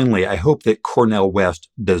say plainly, I hope that Cornel West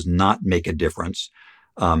does not make a difference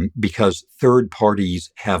because third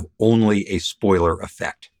parties have only a spoiler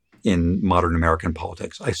effect in modern American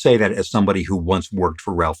politics. I say that as somebody who once worked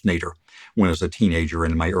for Ralph Nader when I was a teenager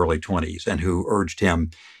in my early 20s and who urged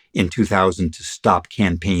him in 2000 to stop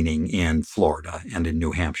campaigning in Florida and in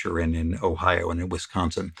New Hampshire and in Ohio and in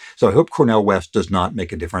Wisconsin. So I hope Cornel West does not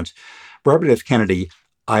make a difference. Robert F. Kennedy,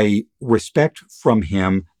 I respect from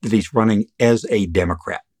him that he's running as a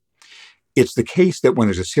Democrat. It's the case that when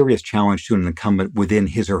there's a serious challenge to an incumbent within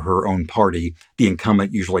his or her own party, the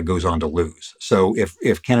incumbent usually goes on to lose. So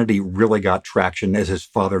if Kennedy really got traction, as his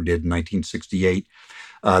father did in 1968,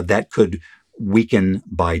 that could weaken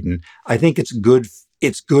Biden. I think it's good.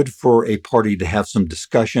 It's good for a party to have some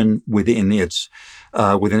discussion within its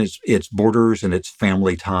borders and its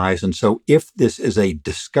family ties. And so if this is a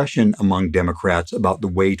discussion among Democrats about the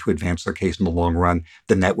way to advance their case in the long run,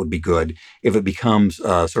 then that would be good. If it becomes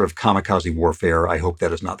sort of kamikaze warfare, I hope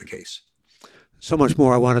that is not the case. So much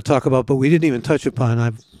more I want to talk about, but we didn't even touch upon.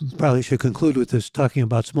 I probably should conclude with this, talking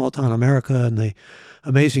about small town America and the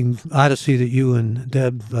amazing odyssey that you and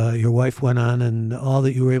Deb, your wife, went on, and all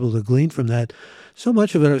that you were able to glean from that. So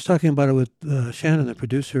much of it, I was talking about it with Shannon, the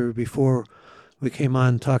producer, before we came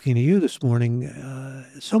on talking to you this morning.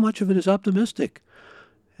 So much of it is optimistic.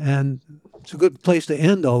 And it's a good place to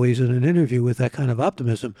end always in an interview with that kind of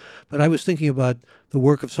optimism. But I was thinking about the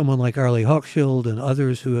work of someone like Arlie Hochschild and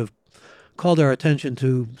others who have called our attention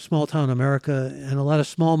to small town America and a lot of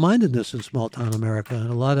small-mindedness in small town America and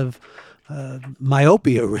a lot of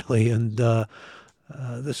myopia, really, and the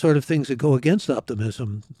sort of things that go against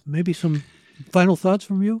optimism. Maybe some final thoughts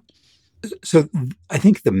from you? So I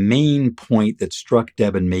think the main point that struck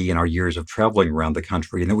Deb and me in our years of traveling around the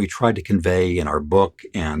country and that we tried to convey in our book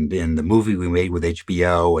and in the movie we made with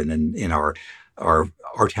HBO and in our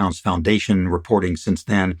Town's Foundation reporting since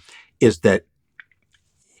then is that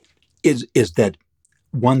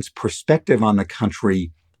one's perspective on the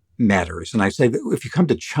country matters. And I say that if you come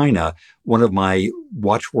to China, one of my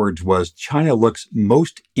watchwords was China looks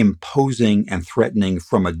most imposing and threatening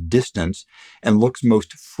from a distance and looks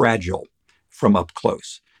most fragile from up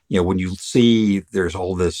close. When you see there's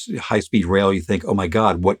all this high-speed rail, you think, oh my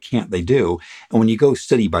God, what can't they do? And when you go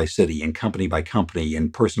city by city and company by company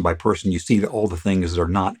and person by person, you see that all the things that are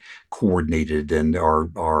not coordinated and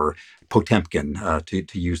are Potemkin,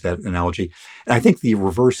 to use that analogy. And I think the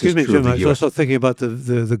reverse is Excuse me, true of Jim. the I was U.S. also thinking about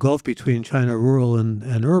the gulf between China rural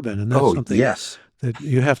and urban, and that's Oh, something yes. that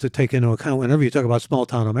you have to take into account whenever you talk about small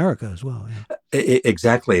town America as well. Yeah.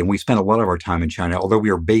 Exactly. And we spent a lot of our time in China. Although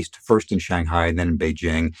we were based first in Shanghai and then in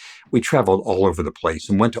Beijing, we traveled all over the place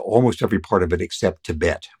and went to almost every part of it except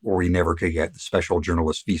Tibet, where we never could get the special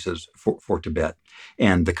journalist visas for Tibet.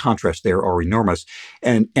 And the contrasts there are enormous.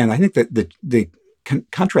 And I think that the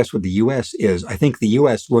contrast with the U.S. is, I think the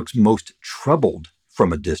U.S. looks most troubled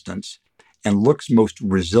from a distance and looks most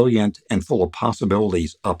resilient and full of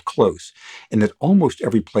possibilities up close. And that almost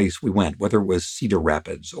every place we went, whether it was Cedar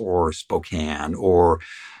Rapids or Spokane or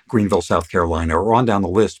Greenville, South Carolina, or on down the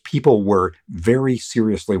list, people were very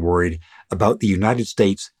seriously worried about the United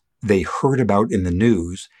States they heard about in the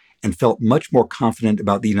news and felt much more confident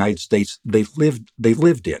about the United States they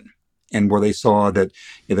lived in. And where they saw that,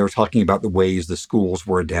 they were talking about the ways the schools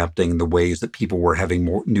were adapting, the ways that people were having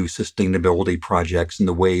more new sustainability projects, and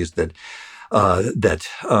the ways that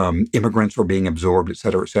immigrants were being absorbed, et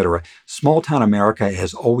cetera, et cetera. Small town America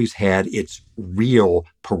has always had its real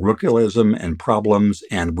parochialism and problems,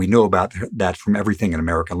 and we know about that from everything in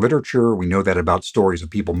American literature. We know that about stories of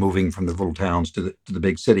people moving from the little towns to the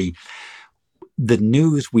big city. The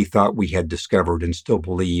news we thought we had discovered and still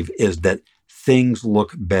believe is that things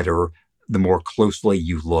look better the more closely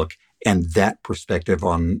you look, and that perspective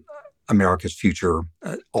on America's future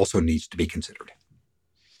also needs to be considered.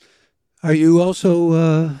 Are you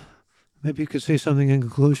also maybe you could say something in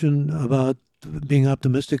conclusion about being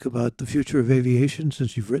optimistic about the future of aviation,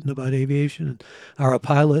 since you've written about aviation and are a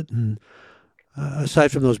pilot, and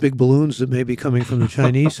aside from those big balloons that may be coming from the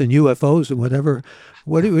Chinese and UFOs and whatever,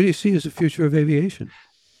 what do you see as the future of aviation?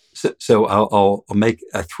 So I'll make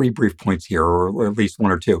three brief points here, or at least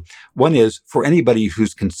one or two. One is, for anybody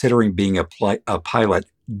who's considering being a pilot,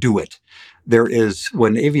 do it. There is,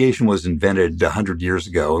 when aviation was invented 100 years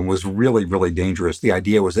ago and was really, really dangerous, the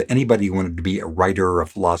idea was that anybody who wanted to be a writer, a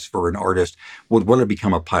philosopher, an artist would want to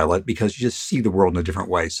become a pilot because you just see the world in a different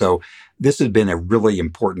way. So this has been a really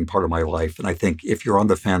important part of my life. And I think if you're on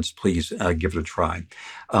the fence, please give it a try.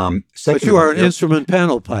 But Second you of are all, an instrument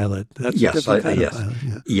panel pilot. That's a yes, different kind of yes, pilot.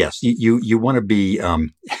 Yeah. yes. You want to be,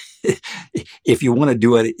 if you want to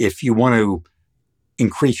do it, if you want to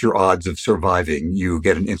increase your odds of surviving, you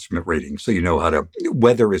get an instrument rating. So you know how to.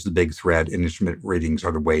 Weather is the big threat, and instrument ratings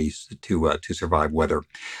are the ways to survive weather.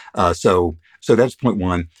 So that's point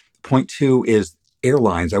one. Point two is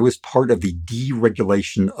airlines. I was part of the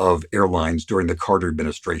deregulation of airlines during the Carter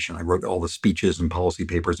administration. I wrote all the speeches and policy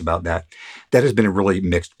papers about that. That has been a really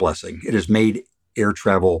mixed blessing. It has made air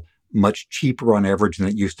travel much cheaper on average than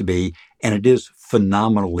it used to be, and it is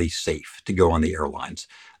phenomenally safe to go on the airlines.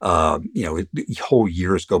 Whole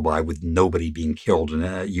years go by with nobody being killed in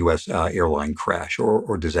a U.S. Airline crash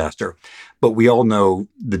or disaster. But we all know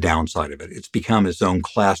the downside of it. It's become its own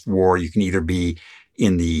class war. You can either be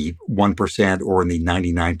in the 1% or in the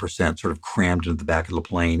 99%, sort of crammed into the back of the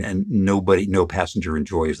plane, and no passenger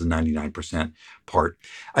enjoys the 99% part.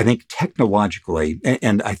 I think technologically,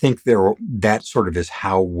 and I think that sort of is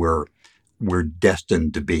how we're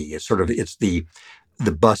destined to be. It's the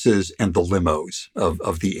buses and the limos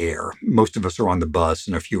of the air. Most of us are on the bus,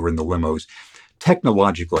 and a few are in the limos.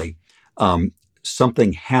 Technologically,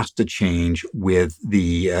 something has to change with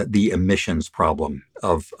the emissions problem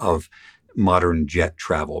of modern jet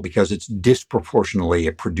travel, because it's disproportionately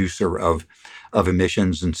a producer of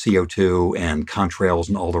emissions and CO2 and contrails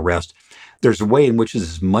and all the rest. There's a way in which this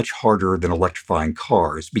is much harder than electrifying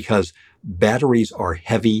cars, because batteries are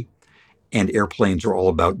heavy and airplanes are all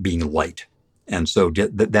about being light. And so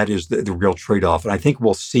that is the real trade-off. And I think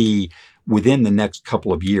we'll see within the next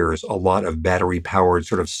couple of years a lot of battery-powered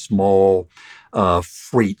sort of small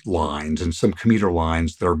freight lines and some commuter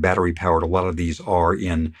lines that are battery-powered. A lot of these are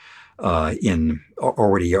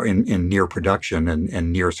already in near production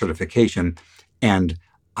and near certification. And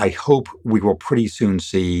I hope we will pretty soon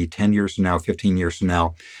see, 10 years from now, 15 years from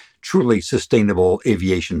now, truly sustainable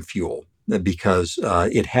aviation fuel, because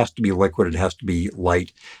it has to be liquid, it has to be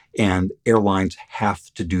light, and airlines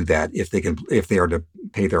have to do that if they are to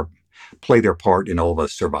play their part in all of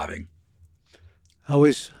us surviving.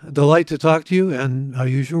 Always a delight to talk to you, and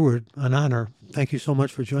usual, an honor. Thank you so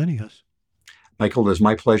much for joining us. Michael, it is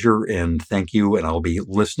my pleasure, and thank you, and I'll be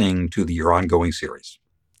listening to your ongoing series.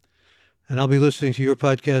 And I'll be listening to your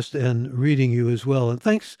podcast and reading you as well. And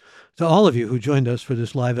thanks to all of you who joined us for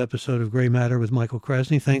this live episode of Gray Matter with Michael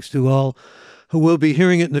Krasny. Thanks to all who will be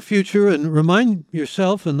hearing it in the future. And remind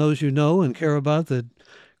yourself and those you know and care about that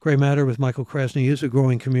Gray Matter with Michael Krasny is a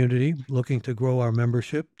growing community looking to grow our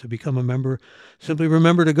membership. To become a member, simply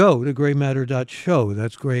remember to go to graymatter.show.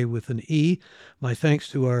 That's Gray with an E. My thanks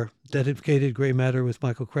to our dedicated Gray Matter with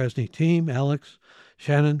Michael Krasny team, Alex,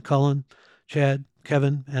 Shannon, Cullen, Chad,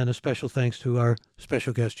 Kevin, and a special thanks to our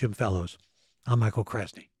special guest, Jim Fallows. I'm Michael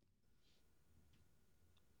Krasny.